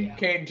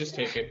 Kane, just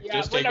take it. Yeah,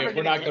 Just take it.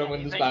 We're not gonna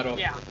win this battle.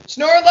 Yeah.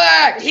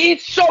 Snorlax!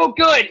 He's so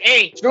good.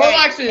 A.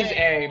 Snorlax is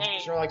A. A.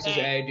 Snorlax is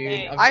A,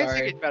 dude. I'm I sorry.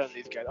 think it's better than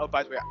these guys. Oh,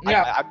 by the way,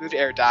 Yeah. I moved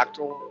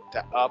Aerodactyl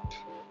up.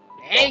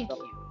 Thank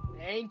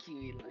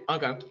you, Eli.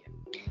 Okay.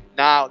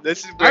 Now,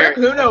 this is where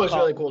Articuno is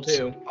really cool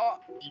too. Oh,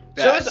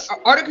 the So is best.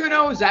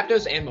 Articuno,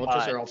 Zapdos, and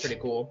Moltres are all pretty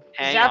cool.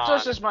 Hang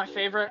Zapdos on. is my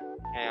favorite.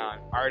 Hang on.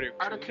 Articuno.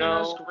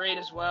 Articuno's great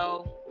as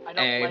well. I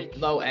don't A, like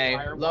low A,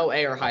 fire low ones.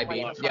 A or high B.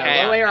 I don't like Yeah,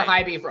 fire low A or ones.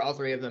 high B for all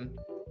three of them.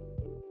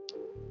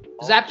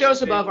 Oh,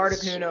 Zapdos above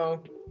Sphinx. Articuno,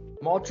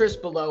 Moltres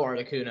below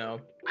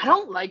Articuno, I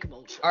don't like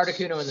Moltres.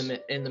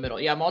 Articuno in the middle.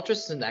 Yeah, Moltres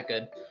isn't that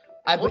good.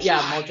 Moltres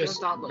Yeah, does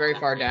not Moltres look very that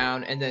far good.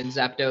 down, and then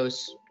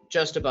Zapdos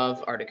just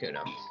above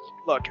Articuno.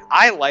 Look,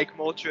 I like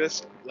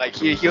Moltres. Like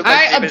he'll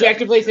I like,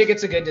 objectively think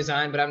it's a good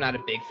design, but I'm not a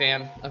big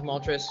fan of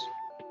Moltres.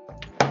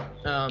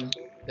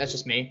 That's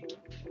just me.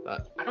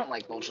 I don't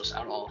like Moltres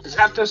at all.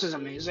 Zapdos is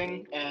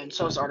amazing, and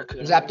so is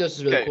Articuno. Zapdos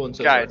is really Okay, cool and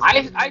so guys.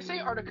 is I say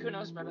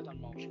Articuno is better than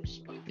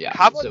Moltres. But yeah.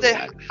 How about so they?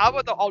 bad. How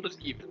about the all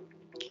just even?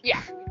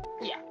 yeah.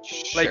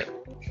 Like Sure.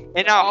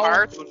 in our Oh,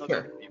 hearts, we'll know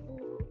sure. they're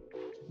even.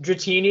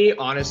 Dratini,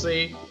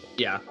 honestly,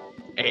 yeah.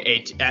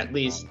 At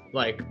least,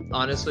 like,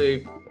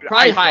 honestly,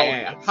 probably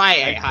high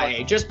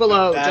A. Just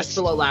below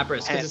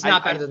Lapras, because it's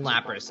not better than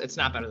Lapras. It's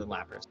not better than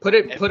Lapras. Put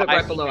it If right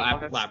I'm below being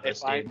honest- Lapras,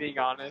 If I'm dude. being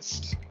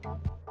honest,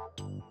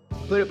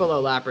 Put it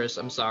below Lapras.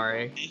 I'm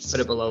sorry. Put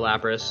it below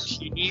Lapras.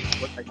 he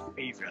was my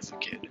favorite as a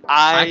kid.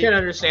 I can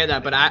understand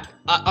that, but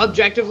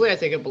objectively, I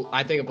think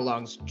it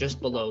belongs just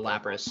below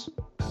Lapras.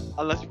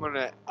 Unless you want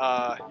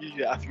to use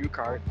your FU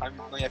card, I'm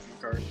using my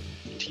FU card.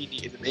 Teeny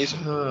is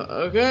amazing.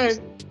 Okay.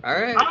 All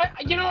right.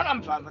 You know what?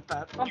 I'm fine with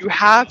that. You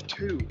have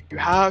to. You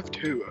have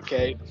to.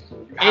 Okay.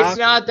 You have It's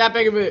not that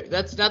big of a.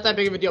 That's not that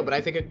big of a deal, but I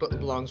think it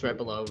belongs right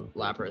below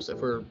Lapras. If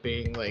we're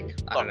being like,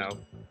 I don't know,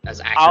 as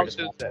accurate I'll as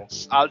do possible.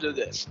 this. I'll do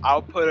this.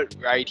 I'll put it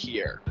right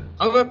here.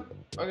 Okay.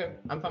 Okay.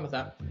 I'm fine with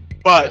that. That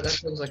But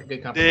seems like a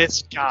good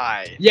compromise. this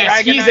guy, Yes,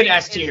 he's an Dragonite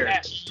S is tier.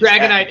 S.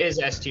 Dragonite is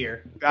S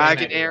tier.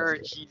 Dragonair,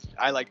 Dragonite is S tier.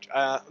 I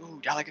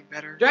like him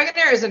better.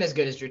 Dragonair isn't as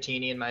good as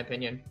Dratini in my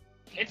opinion.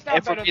 It's not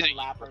If we're better than either-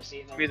 Lapras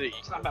either.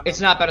 either- It's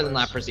not better than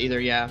Lapras either,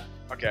 yeah.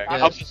 Okay.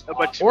 Yeah.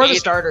 But to Or me, the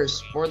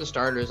starters. Or the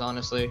starters,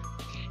 honestly.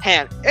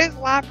 Han, is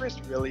Lapras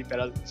really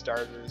better than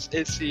starters?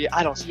 Is he?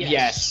 I don't see.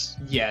 Yes.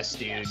 Yes,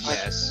 dude.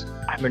 Yes.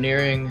 We're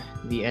nearing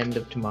the end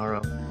of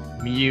tomorrow.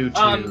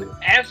 Mewtwo.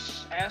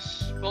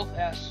 S, both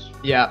S.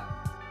 Yeah.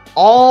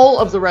 All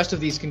of the rest of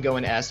these can go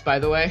in S, by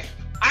the way.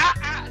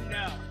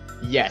 No.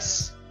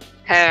 Yes.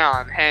 Hang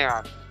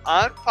on.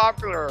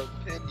 Unpopular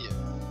opinion.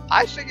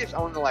 I think it's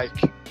only like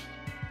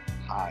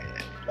high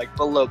A, like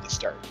below the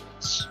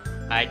starters.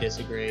 I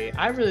disagree.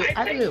 I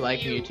really like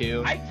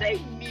Mewtwo. I'd say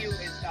Mew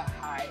is the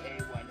high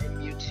A one, and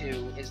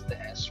Mewtwo is the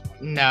S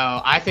one.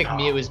 No, I think No.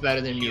 Mew is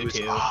better than Mew is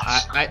Mewtwo.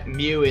 awesome.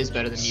 Mew is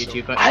better than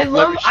Mewtwo, but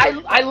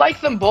I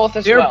like them both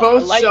as they're well.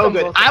 both I like so them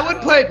good. both I as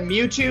would well. put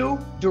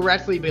Mewtwo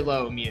directly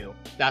below Mew.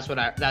 That's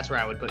where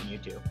I would put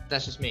Mewtwo.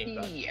 That's just me.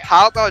 But Yeah.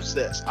 How about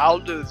this? I'll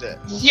do this.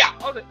 Yeah.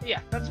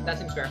 That's that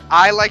seems fair.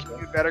 I like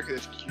you better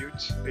because it's cute.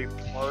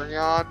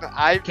 Vaporeon.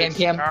 I've been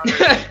Cam.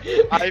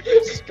 I've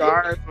been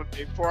scarred from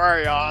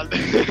Vaporeon.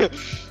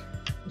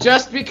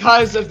 Just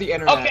because of the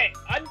internet. okay.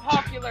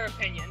 Unpopular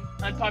opinion.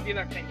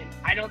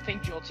 I don't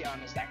think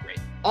Jolteon is that great.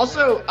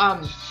 Also,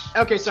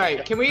 okay, sorry.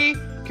 Can we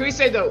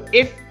say though,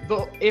 if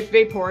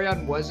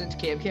Vaporeon wasn't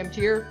Cam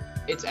tier,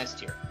 it's S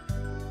tier.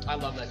 I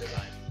love that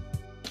design.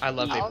 I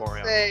love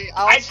Vaporeon.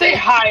 I'd say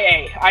high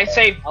A. I'd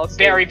say I'll say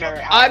very, low. very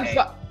high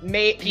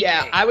A.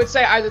 Yeah, I would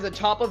say either the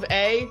top of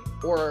A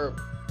or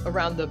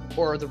around the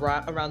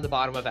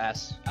bottom of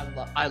S.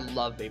 I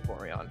love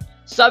Vaporeon.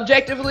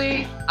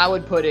 Subjectively, I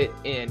would put it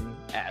in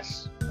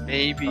S.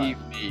 Maybe.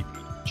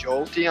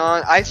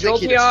 Jolteon. I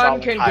think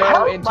Jolteon can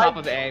go in top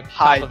of A.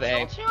 Top of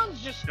A.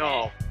 Jolteon's just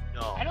No.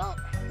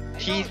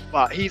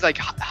 He's like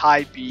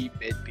high B,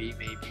 mid B,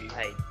 maybe.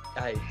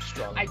 I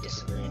strongly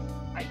disagree.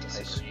 I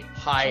disagree.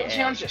 High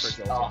Jolteon's A just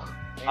for Jolteon.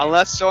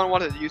 Unless someone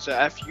wanted to use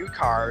a FU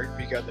card,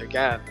 because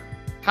again,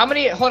 How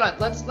many? Hold on.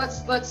 Let's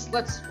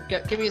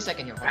give me a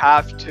second here.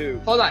 have to.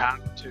 Hold on.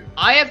 Have to.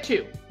 I have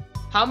 2.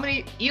 How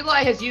many?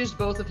 Eli has used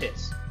both of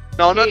his.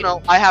 No,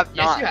 I have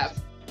Yes, not. you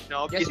have.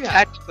 No, Yes, because you have.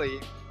 technically,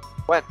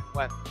 when?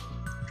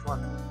 Which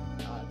one?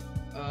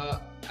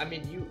 I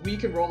mean, we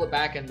can roll it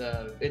back in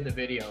the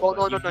video. Well,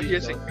 but no. you've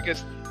Here's used the thing, both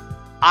because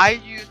I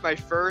used my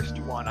first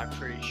one. I'm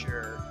pretty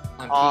sure.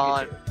 on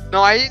on- Pikachu.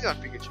 No, I used it on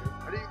Pikachu.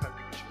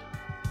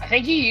 I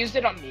think he used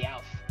it on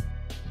Meowth.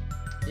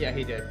 Yeah,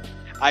 he did.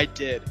 I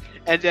did,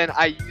 and then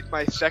I used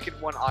my second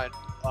one on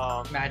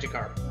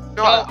Magikarp.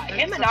 No,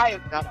 Him and I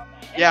agreed on that.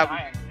 Yeah,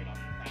 I agreed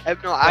on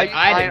that. No, I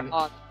I used didn't.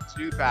 mine on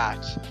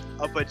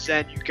Zubat, but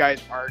then you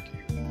guys argued,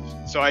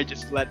 so I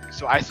just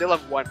so I still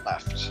have one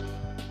left.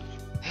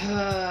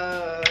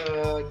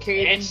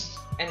 Cadence.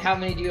 And how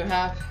many do you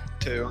have?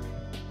 2.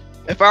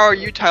 If I were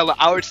you, Tyler,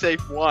 I would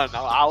save 1.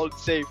 I would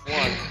save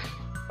 1.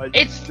 But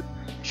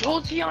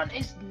Jolteon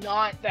is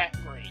not that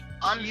great.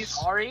 I'm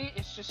sorry,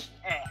 it's just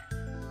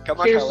come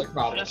on, Here's Tyler. the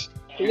problem. Just,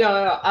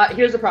 No.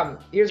 Here's the problem.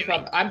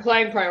 I'm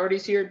playing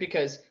priorities here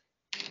because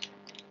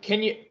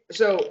can you?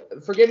 So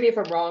forgive me if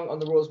I'm wrong on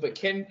the rules, but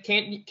can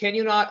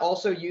you not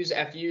also use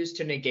FUs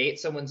to negate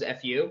someone's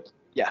FU?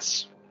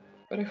 Yes.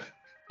 But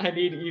I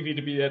need Eevee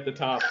to be at the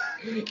top.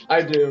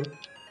 I do.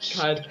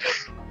 God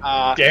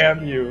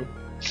damn you.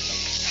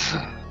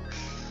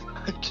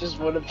 I just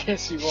want to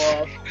piss you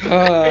off.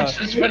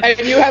 And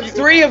you have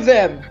 3 of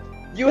them.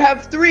 You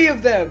have 3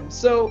 of them.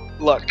 So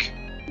Look,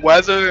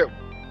 whether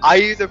I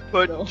either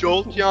put No.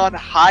 Jolteon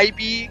high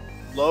B,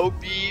 low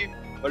B,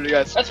 what do you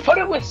guys? Let's put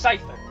it with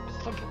Scyther.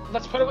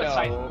 Let's put it with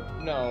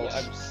Scyther. no.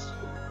 Yes.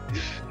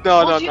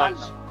 No.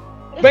 Jolteon's-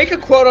 Make a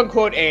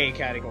quote-unquote A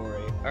category.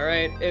 All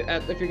right,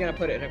 if you're gonna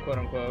put it in a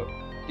quote-unquote,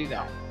 do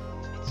that.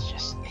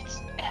 It's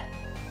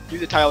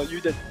Use it, Tyler.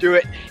 Use it. Do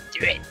it.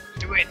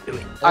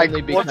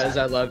 Only because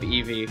I love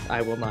Eevee,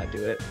 I will not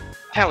do it.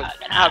 Tyler,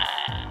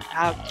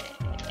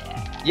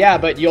 Yeah,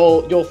 but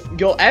you'll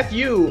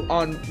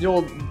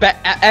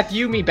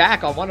FU me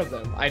back on one of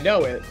them. I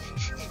know it.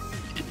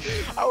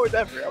 I would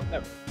never.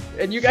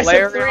 And you guys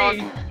have 3.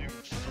 Flareon.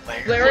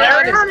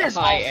 Flareon is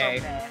also high A.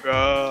 bad.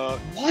 Bro,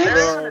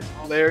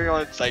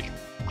 Flareon's like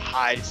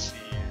high C.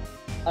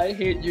 I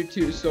hate you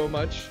two so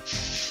much.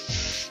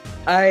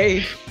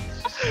 They're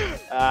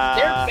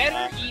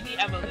better Eevee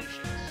evolutions.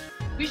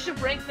 We should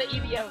rank the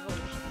Eevee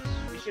evolutions.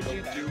 We should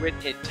do that. Do it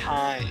in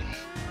time.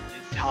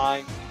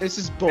 This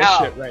is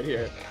bullshit right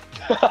here.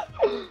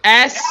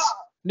 S.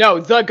 No,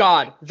 the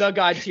god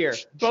tier.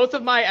 Both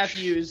of my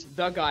FUs,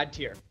 the god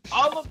tier.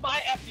 All of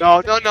my FUs.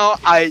 No.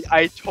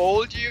 I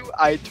told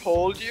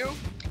you.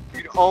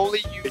 You can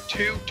only use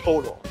 2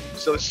 total.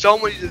 So if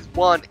someone uses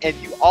 1 and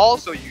you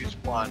also use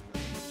 1,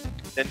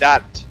 then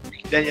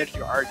you have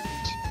your argument.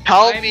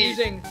 I'm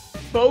using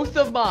both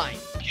of mine.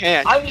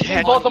 I'm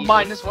using both of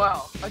mine as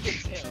well.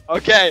 Against him.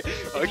 Okay.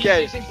 If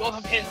he's using both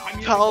of his, I'm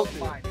using Tell both of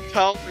mine.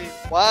 me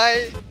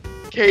why,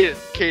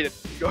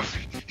 Caden, go.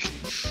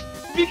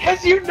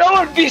 Because you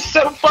know it'd be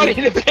so funny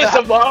to piss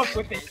him off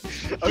with it.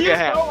 Okay, you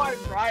hang know on.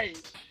 I'm right.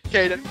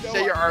 Caden, You know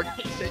say your I'm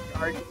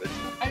argument.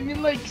 I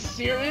mean, like,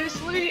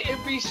 seriously,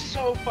 it'd be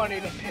so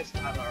funny to piss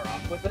Tyler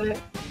off with it.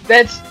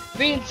 That's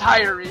the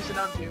entire reason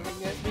I'm doing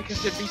it,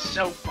 because it'd be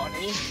so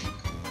funny.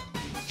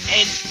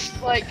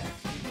 And, like,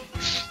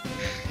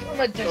 from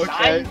a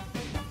design,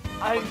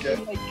 like,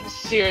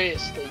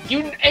 seriously.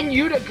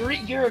 You'd agree,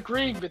 you're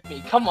agreeing with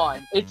me. Come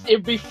on.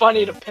 It'd be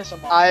funny to piss him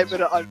off. I'm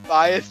an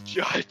unbiased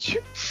judge.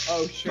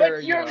 Oh, sure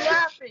But you you're are.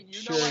 laughing. You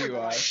know Sure I'm you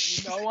are. right.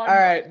 You know I'm All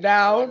right. right,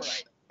 now, I'm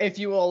right. if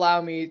you will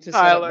allow me to set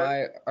Tyler, up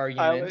my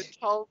argument. Tyler,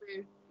 tell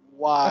me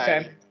why.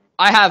 Okay.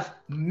 I have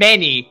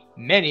many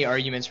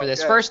arguments for this.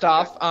 Okay, First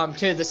off,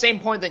 to the same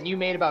point that you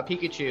made about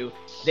Pikachu,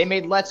 they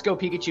made Let's Go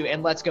Pikachu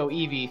and Let's Go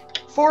Eevee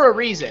for a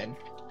reason.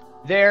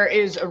 There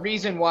is a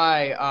reason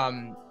why,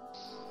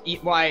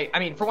 I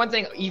mean, for one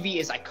thing, Eevee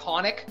is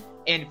iconic,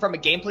 and from a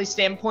gameplay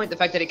standpoint, the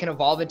fact that it can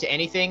evolve into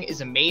anything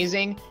is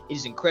amazing. It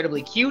is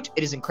incredibly cute.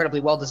 It is incredibly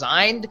well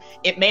designed.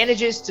 It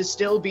manages to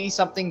still be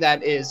something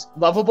that is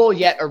lovable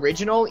yet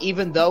original,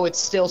 even though it's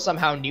still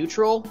somehow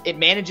neutral. It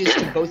manages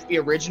to both be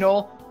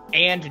original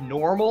and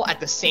normal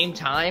at the same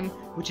time,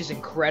 which is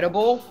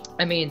incredible.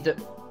 I mean,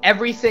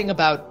 everything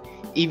about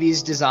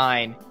Eevee's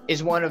design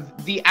is one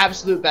of the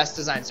absolute best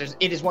designs.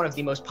 It is one of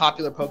the most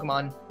popular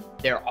Pokemon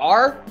there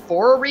are,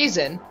 for a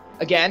reason.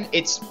 Again,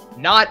 it's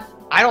not,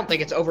 I don't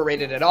think it's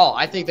overrated at all.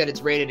 I think that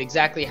it's rated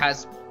exactly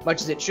as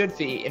much as it should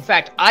be. In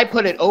fact, I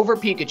put it over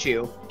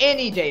Pikachu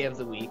any day of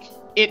the week.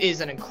 It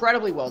is an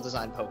incredibly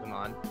well-designed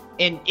Pokemon.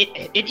 And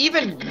it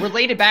even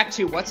related back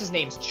to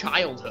what's-his-name's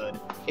childhood.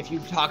 if you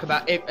talk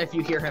about if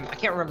you hear him, I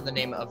can't remember the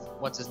name of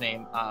what's his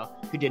name,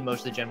 who did most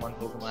of the Gen 1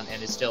 Pokemon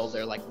and is still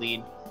their like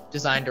lead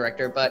design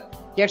director, but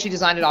he actually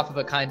designed it off of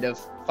a kind of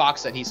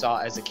fox that he saw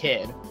as a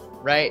kid,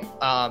 right?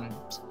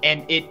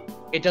 And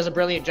it does a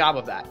brilliant job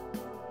of that.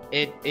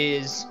 It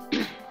is,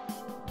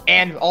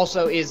 and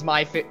also is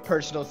my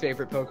personal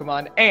favorite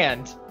Pokemon.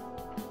 And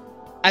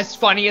as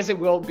funny as it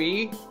will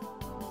be,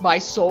 my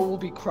soul will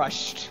be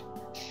crushed.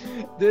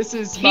 This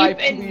is my Keep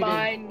in pleading.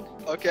 mind,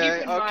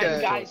 Okay, okay.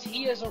 guys,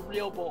 he is a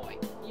real boy.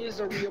 He is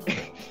a real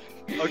boy.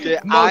 Okay,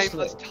 Mostly.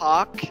 I must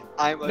talk.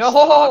 I must No,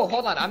 talk.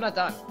 hold on, I'm not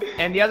done.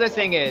 And the other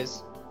thing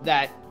is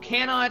that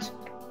cannot,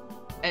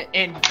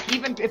 and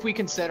even if we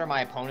consider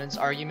my opponent's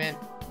argument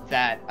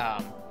that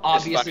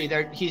obviously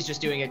he's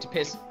just doing it to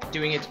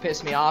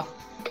piss me off.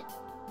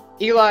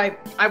 Eli,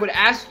 I would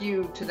ask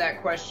you to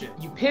that question.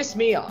 You piss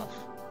me off,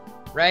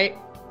 right?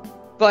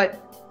 But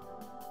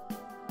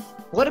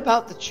what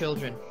about the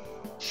children?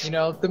 You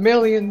know, the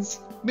millions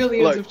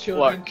of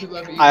children who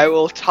love you. I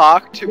will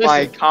talk to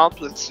my Listen.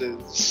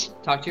 accomplices.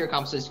 Talk to your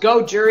accomplices.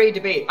 Go jury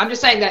debate. I'm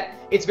just saying that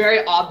it's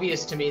very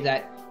obvious to me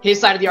that his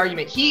side of the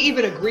argument, he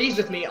even agrees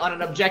with me on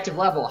an objective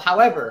level.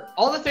 However,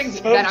 all the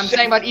things that I'm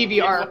saying about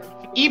Eevee are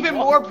even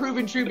more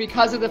proven true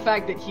because of the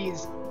fact that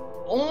he's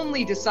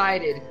only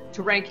decided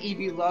to rank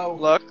Eevee low.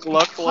 Look.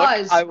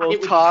 because I will it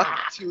would-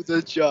 talk to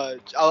the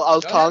judge.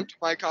 I'll Go talk ahead. to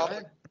my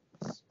accomplice.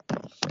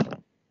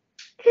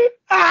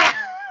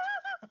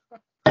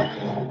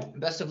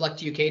 Best of luck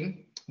to you, Caden.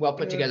 Well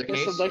put together case.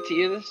 Best of luck to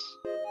you, this.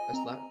 Best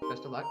of luck.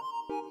 Best of luck.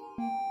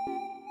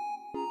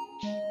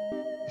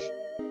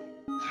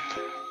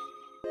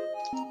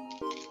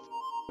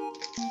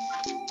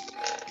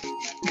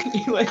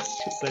 Eli's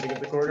just sitting in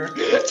the corner,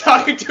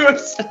 talking to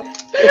himself.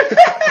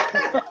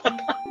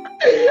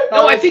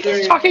 No, I think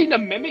he's talking to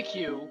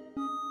Mimikyu.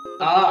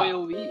 The Ah.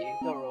 Royal We.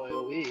 The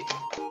Royal We.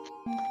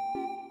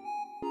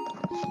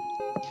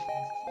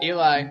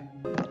 Eli.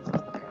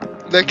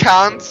 The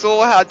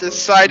council had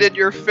decided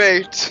your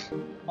fate.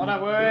 Hold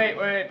on,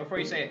 wait, before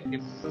you say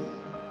it.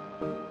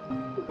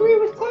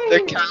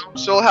 The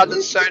council had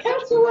decided.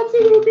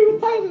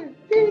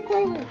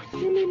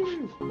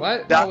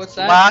 What? That's Oh, what's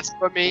that?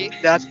 blasphemy.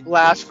 That's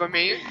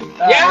blasphemy.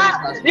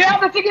 Yeah,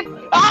 the ticket.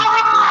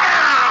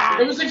 Ah!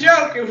 It was a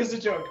joke.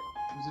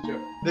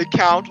 The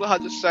council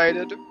had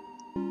decided.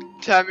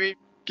 Tammy,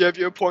 give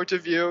your point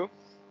of view.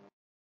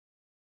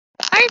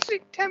 I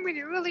think Timmy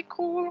is really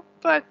cool,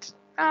 but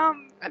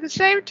at the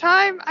same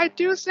time, I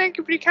do think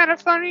it'd be kind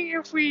of funny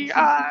if we,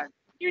 didn't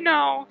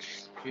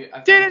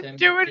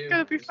do it.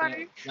 It'd be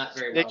funny. Not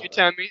very Thank you,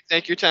 Tammy.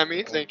 Thank you,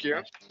 Tammy. Thank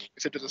you.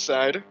 Sit to the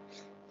side.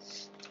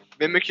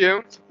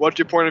 Mimikyu, what's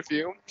your point of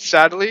view?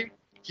 Sadly,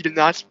 he did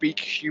not speak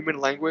human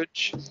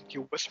language. He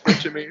whispered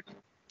to me.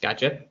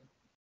 Gotcha.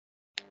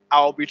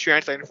 I will be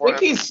translating I for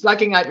think him. he's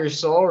sucking at your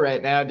soul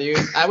right now, dude.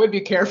 I would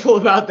be careful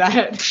about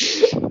that.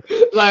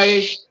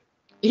 Like,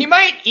 he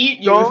might eat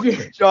you. Don't If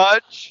you're...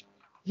 judge.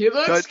 He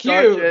looks Judge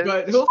cute, judges.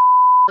 but he'll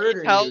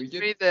murder He told you.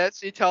 me this.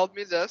 He told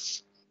me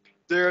this.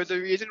 There's a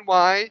reason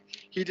why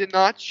he did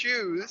not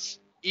choose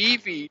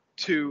Eevee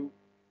to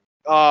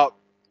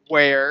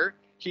wear.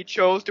 He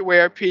chose to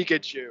wear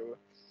Pikachu.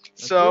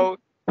 So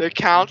the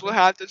council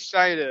had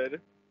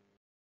decided.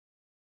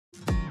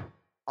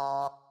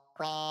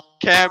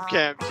 Cam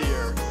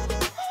tier.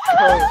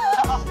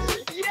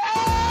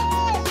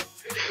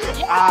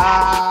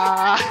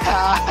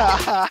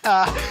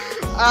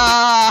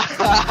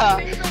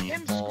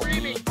 Him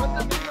screaming. Put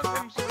the meme of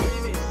him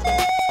screaming.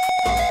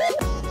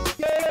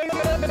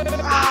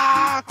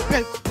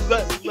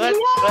 Let's go.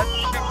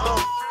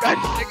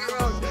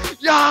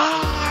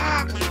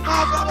 Yeah.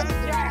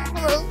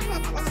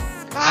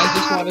 I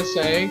just want to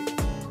say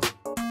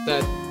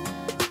that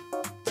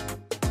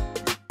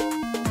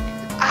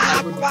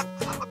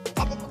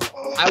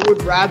I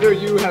would rather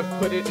you have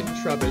put it in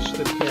Trubbish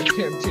than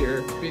Cam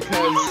tier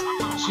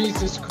because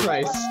Jesus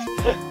Christ.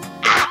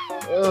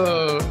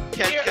 Ugh.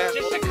 Here,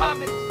 just a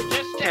comment,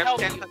 just to help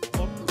you.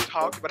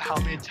 Talk about how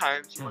many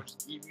times he wants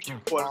Eevee to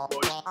quote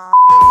unquote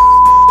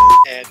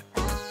and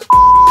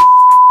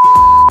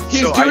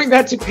He's so doing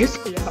that to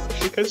piss me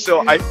off because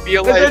so I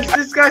feel but like that's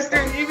disgusting.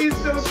 Eevee's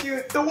so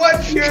cute. The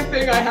one pure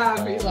thing I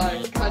have,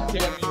 Eli. God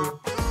damn you.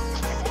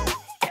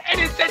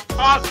 And it's the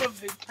top of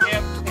the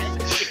camp.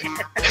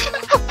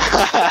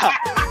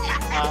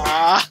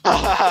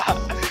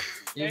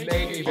 You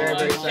made me very,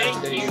 very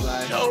sad today,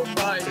 Eli. So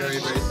much. Very,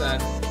 very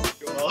sad.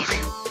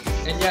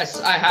 And yes,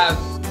 I have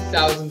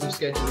thousands of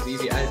sketches of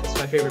Eevee. It's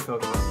my favorite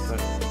Pokemon, but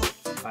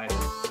fine.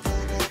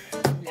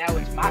 Now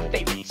it's my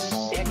favorite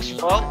sex.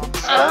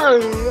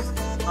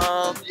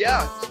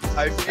 Yeah,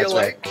 I feel That's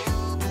right. like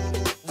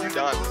we're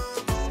done.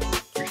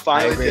 We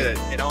finally agree. did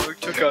it. It only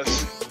took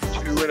us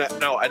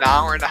an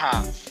hour and a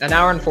half. An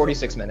hour and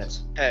 46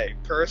 minutes. Hey,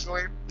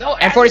 personally, No,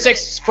 And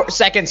 46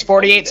 seconds,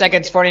 48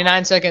 seconds,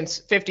 49 seconds,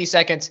 50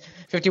 seconds,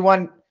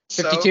 51,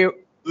 52.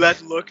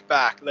 let's look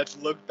back. Let's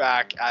look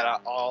back at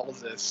all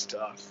this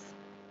stuff.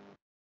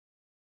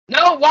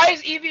 No, why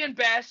is Evian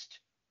best?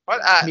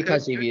 What?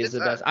 Because Eevee is the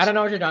best. I don't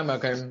know what you're talking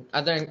about, Karim.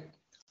 I think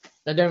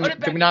And then, Put it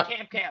back can we in not?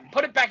 Cam.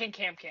 Put it back in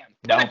Cam.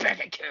 No. Put it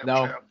back in Cam.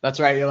 No, that's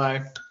right, Eli.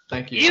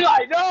 Thank you. Eli,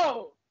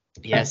 no.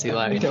 Yes,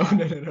 Eli. No.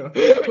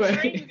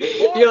 betraying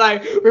me. Eli,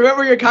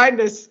 remember your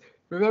kindness.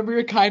 Remember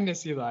your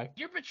kindness, Eli.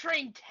 You're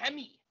betraying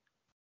Temmie.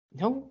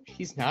 No,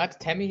 he's not.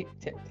 Temmie.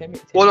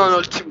 Well,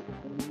 no.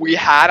 We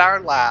had our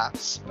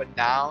laughs, but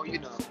now you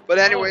know. But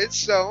anyways,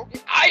 so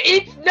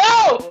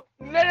No.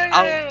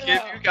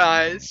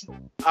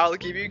 I'll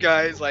give you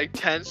guys like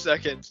 10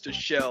 seconds to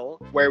chill.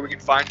 Where we can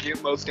find you.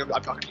 Mostly,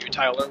 I'm talking to you,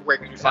 Tyler. Where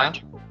can we find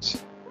you?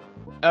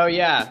 Oh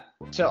yeah,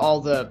 to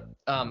all the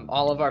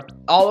all of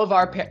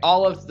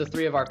the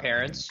three of our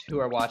parents who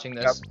are watching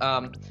this.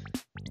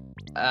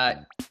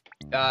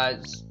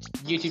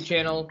 YouTube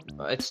channel,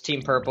 it's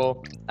Team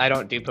Purple. I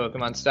don't do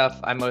Pokemon stuff.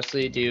 I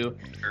mostly do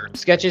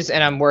sketches,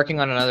 and I'm working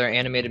on another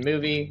animated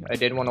movie. I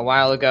did one a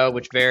while ago,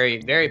 which very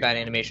bad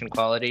animation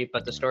quality,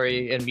 but the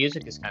story and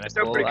music is kind of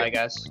Still cool, pretty good. I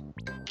guess.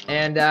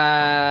 And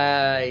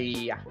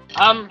yeah.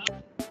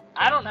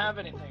 I don't have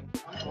anything.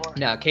 I'm bored.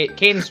 No,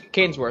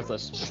 Caden's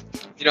worthless.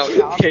 You know,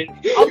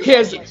 He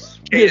has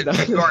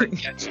nothing.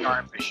 Get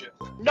starfish.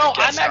 No, Get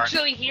I'm started.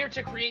 actually here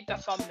to create the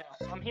thumbnail.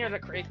 I'm here to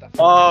create the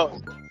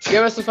thumbnail. Oh,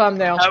 Give us the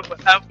thumbnail. have the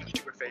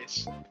YouTuber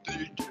face. The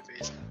YouTuber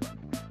face.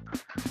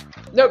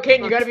 No,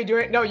 Caden, you gotta be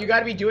doing. No, you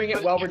gotta be doing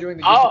it while we're doing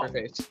the Oh. YouTuber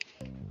face.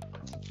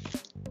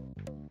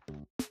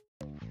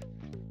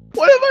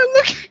 What am I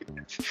looking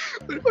at?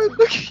 What am I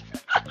looking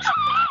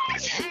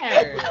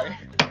There.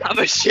 I'm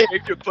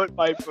ashamed to put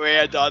my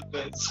brand on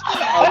this.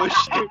 I'm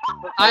ashamed.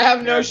 I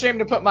have no shame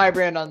to put my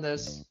brand on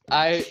this.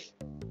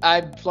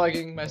 I'm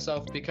plugging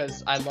myself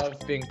because I love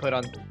being put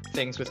on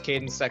things with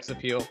Caden's sex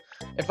appeal.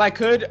 If I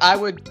could, I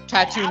would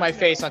tattoo my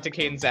face onto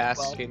Caden's ass.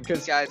 Well,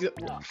 Because guys,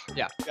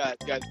 yeah.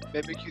 guys,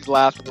 Mimikyu's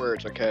last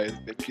words, okay?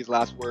 Mimikyu's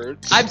last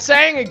words. I'm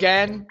saying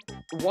again,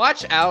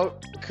 watch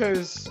out,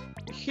 cause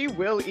he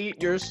will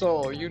eat your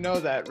soul. You know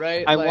that,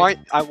 right? I want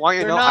you to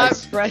They're know not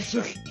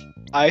friendly.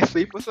 I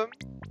sleep with him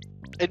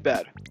in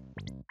bed.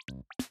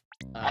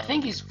 I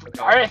think he's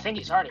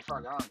already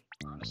far gone.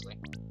 Honestly.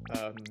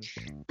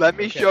 Let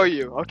me Okay. show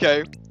you,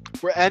 okay?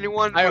 For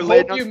anyone I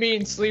related hope you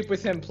mean sleep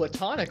with him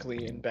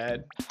platonically in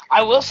bed.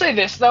 I will say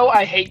this though.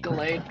 I hate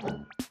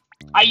Gallade.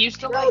 I used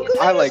to like it.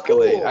 I like cool.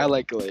 Gallade. I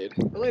like Gallade.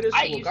 Glade is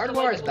I cool. used to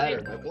Gardevoir like is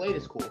better, Glade. but Glade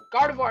is cool.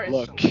 Gardevoir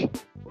is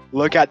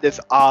Look at this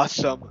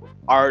awesome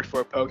art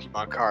for a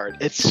Pokemon card.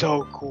 It's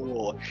so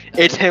cool.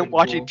 It's him pretty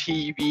watching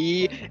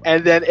TV,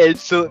 and then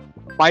it's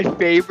my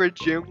favorite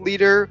gym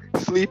leader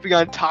sleeping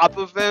on top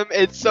of him.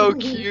 It's so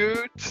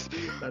cute.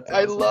 That's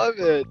I awesome. love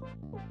it.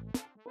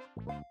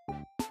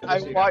 I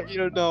see want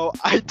you to know,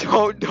 I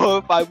don't know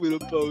if I'm gonna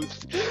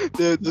post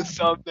the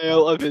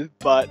thumbnail of his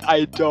butt.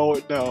 I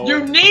don't know.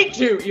 You need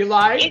to,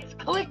 Eli. It's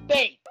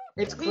clickbait.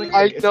 It's clickbait.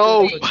 I It's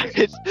know,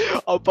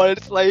 clickbait. but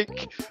it's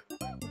like.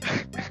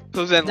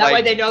 So then, That way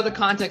like, they know the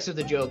context of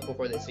the joke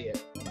before they see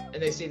it,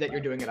 and they see that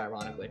you're doing it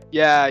ironically.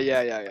 yeah.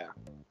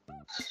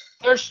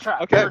 Thirst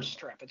trap. Okay. Thirst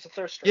trap. It's a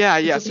thirst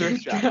trap. Yeah,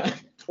 search trap.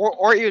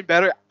 Or even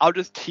better, I'll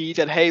just tease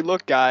that. Hey,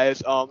 look,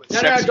 guys. No,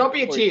 sexy don't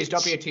be a boys. tease.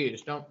 Don't be a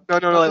tease. Don't. No,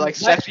 like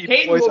sexy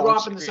Caden boys will go on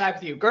off on the screen. side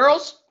with you,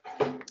 girls.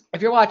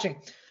 If you're watching,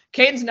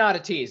 Caden's not a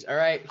tease. All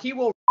right, he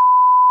will.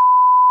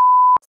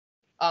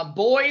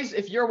 Boys,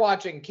 if you're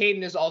watching,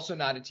 Caden is also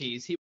not a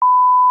tease. He.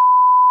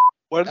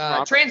 What is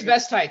wrong?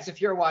 Transvestites, if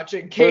you're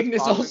watching, Caden is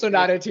wrong with also you?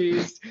 not a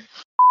tease.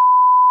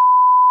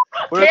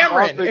 What is wrong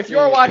Cameron, with if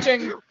you're you?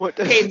 watching, What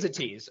does- Caden's a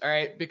tease. All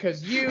right,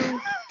 because you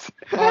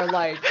are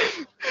like.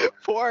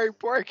 poor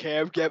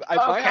Cam. I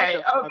might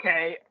have to,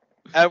 Okay.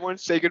 everyone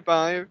say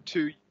goodbye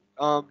to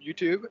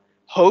YouTube. Bye,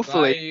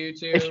 Hopefully,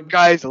 YouTube. if you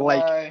guys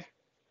like, Bye.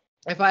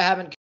 If I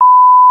haven't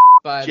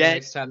by the Jen,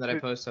 next time that I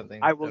post something,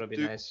 I will that'll be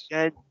do nice.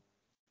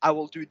 I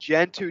will do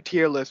Gen 2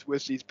 tier list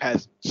with these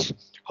peasants.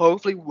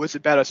 Hopefully, with a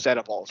better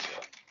setup also.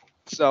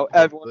 So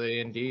everyone, Hopefully,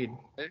 indeed.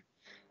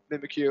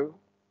 Mimikyu.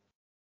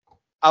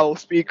 I will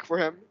speak for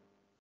him.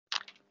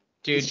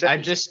 Dude, I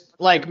just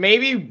like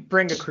maybe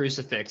bring a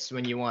crucifix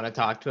when you want to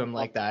talk to him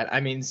like that. I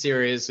mean,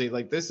 seriously,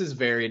 like this is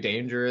very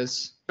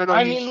dangerous. No,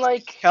 I he's mean,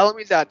 like, telling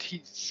me that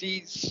he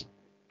sees.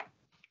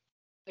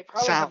 they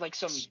probably Sound. have like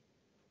some. If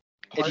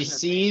he partner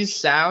sees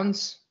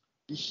sounds,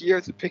 He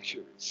hears the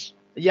pictures.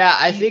 yeah,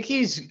 I think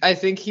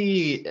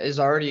he is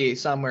already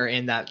somewhere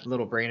in that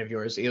little brain of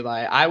yours,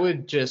 Eli. I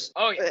would just.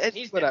 Oh yeah, It's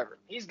he's whatever. Dead.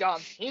 He's gone.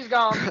 He's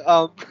gone.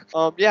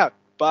 Yeah.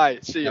 Bye.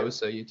 See That you. was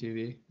so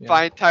YouTube-y. Yeah.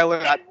 Find Tyler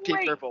at Team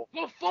Wait, Purple.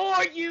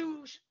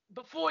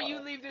 before you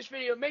leave this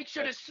video, make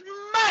sure to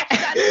smash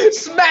that.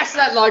 Smash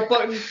that like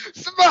button.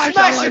 Smash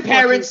Smash your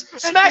parents.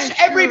 Smash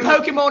every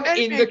Pokemon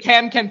in the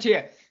Cam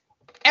tier.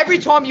 Every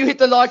time you hit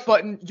the like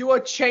button, you are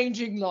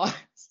changing lives.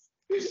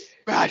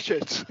 Smash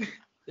it.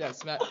 Yeah,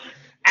 smash.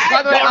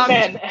 By the way,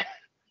 Darman.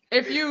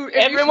 if you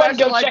Everyone smash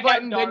the go like check out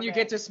button, then you Darman.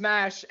 get to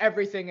smash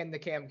everything in the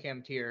Cam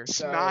tier.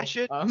 So, Smash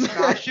it. um,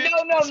 Smash it.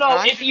 No.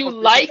 Smash If you it.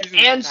 like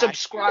Smash and it.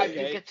 subscribe,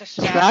 Okay. you get to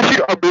smash. Smash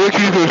it. I'm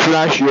gonna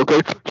smash you.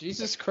 Okay.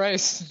 Jesus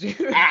Christ,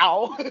 dude.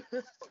 Ow.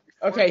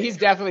 Okay, he's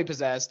definitely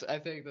possessed. I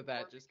think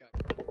that just got.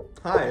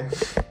 Hi.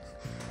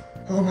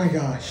 Oh my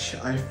gosh,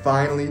 I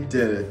finally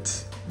did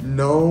it.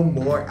 No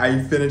more,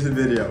 I finished the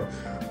video.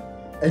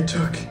 It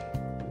took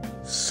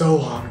so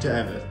long to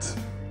edit.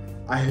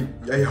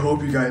 I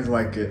hope you guys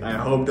like it. I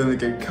hope it doesn't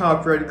get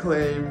copyright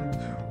claimed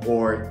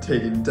or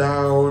taken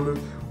down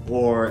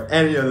or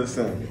any other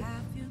thing.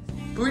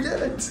 But we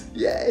did it!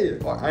 Yay!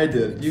 Well, I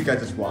did. You guys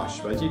just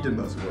watched, but you did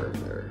most of the work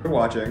there. For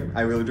watching,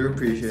 I really do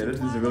appreciate it.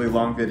 This is a really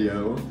long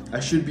video. I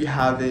should be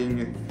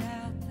having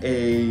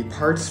a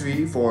part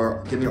 3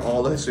 for getting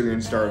all the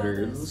Hisuian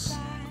starters.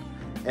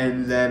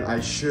 And then I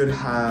should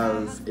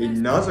have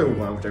another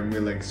one, which I'm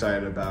really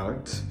excited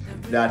about.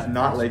 That's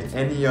not like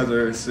any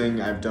other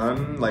thing I've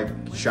done, like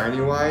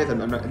shiny-wise.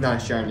 I'm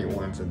not shiny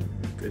ones, and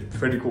it's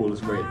pretty cool, it's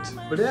great.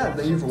 But yeah,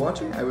 thank you for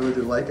watching. I really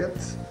did like it.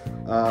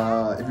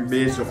 If you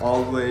made it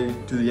all the way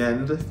to the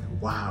end,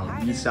 wow,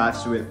 you sat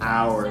through an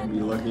hour of me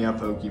looking up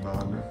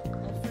Pokemon.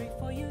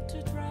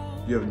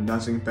 You have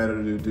nothing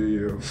better to do,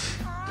 you?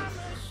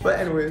 But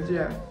anyways,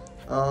 yeah.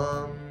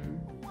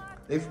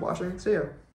 Thanks for watching. See ya.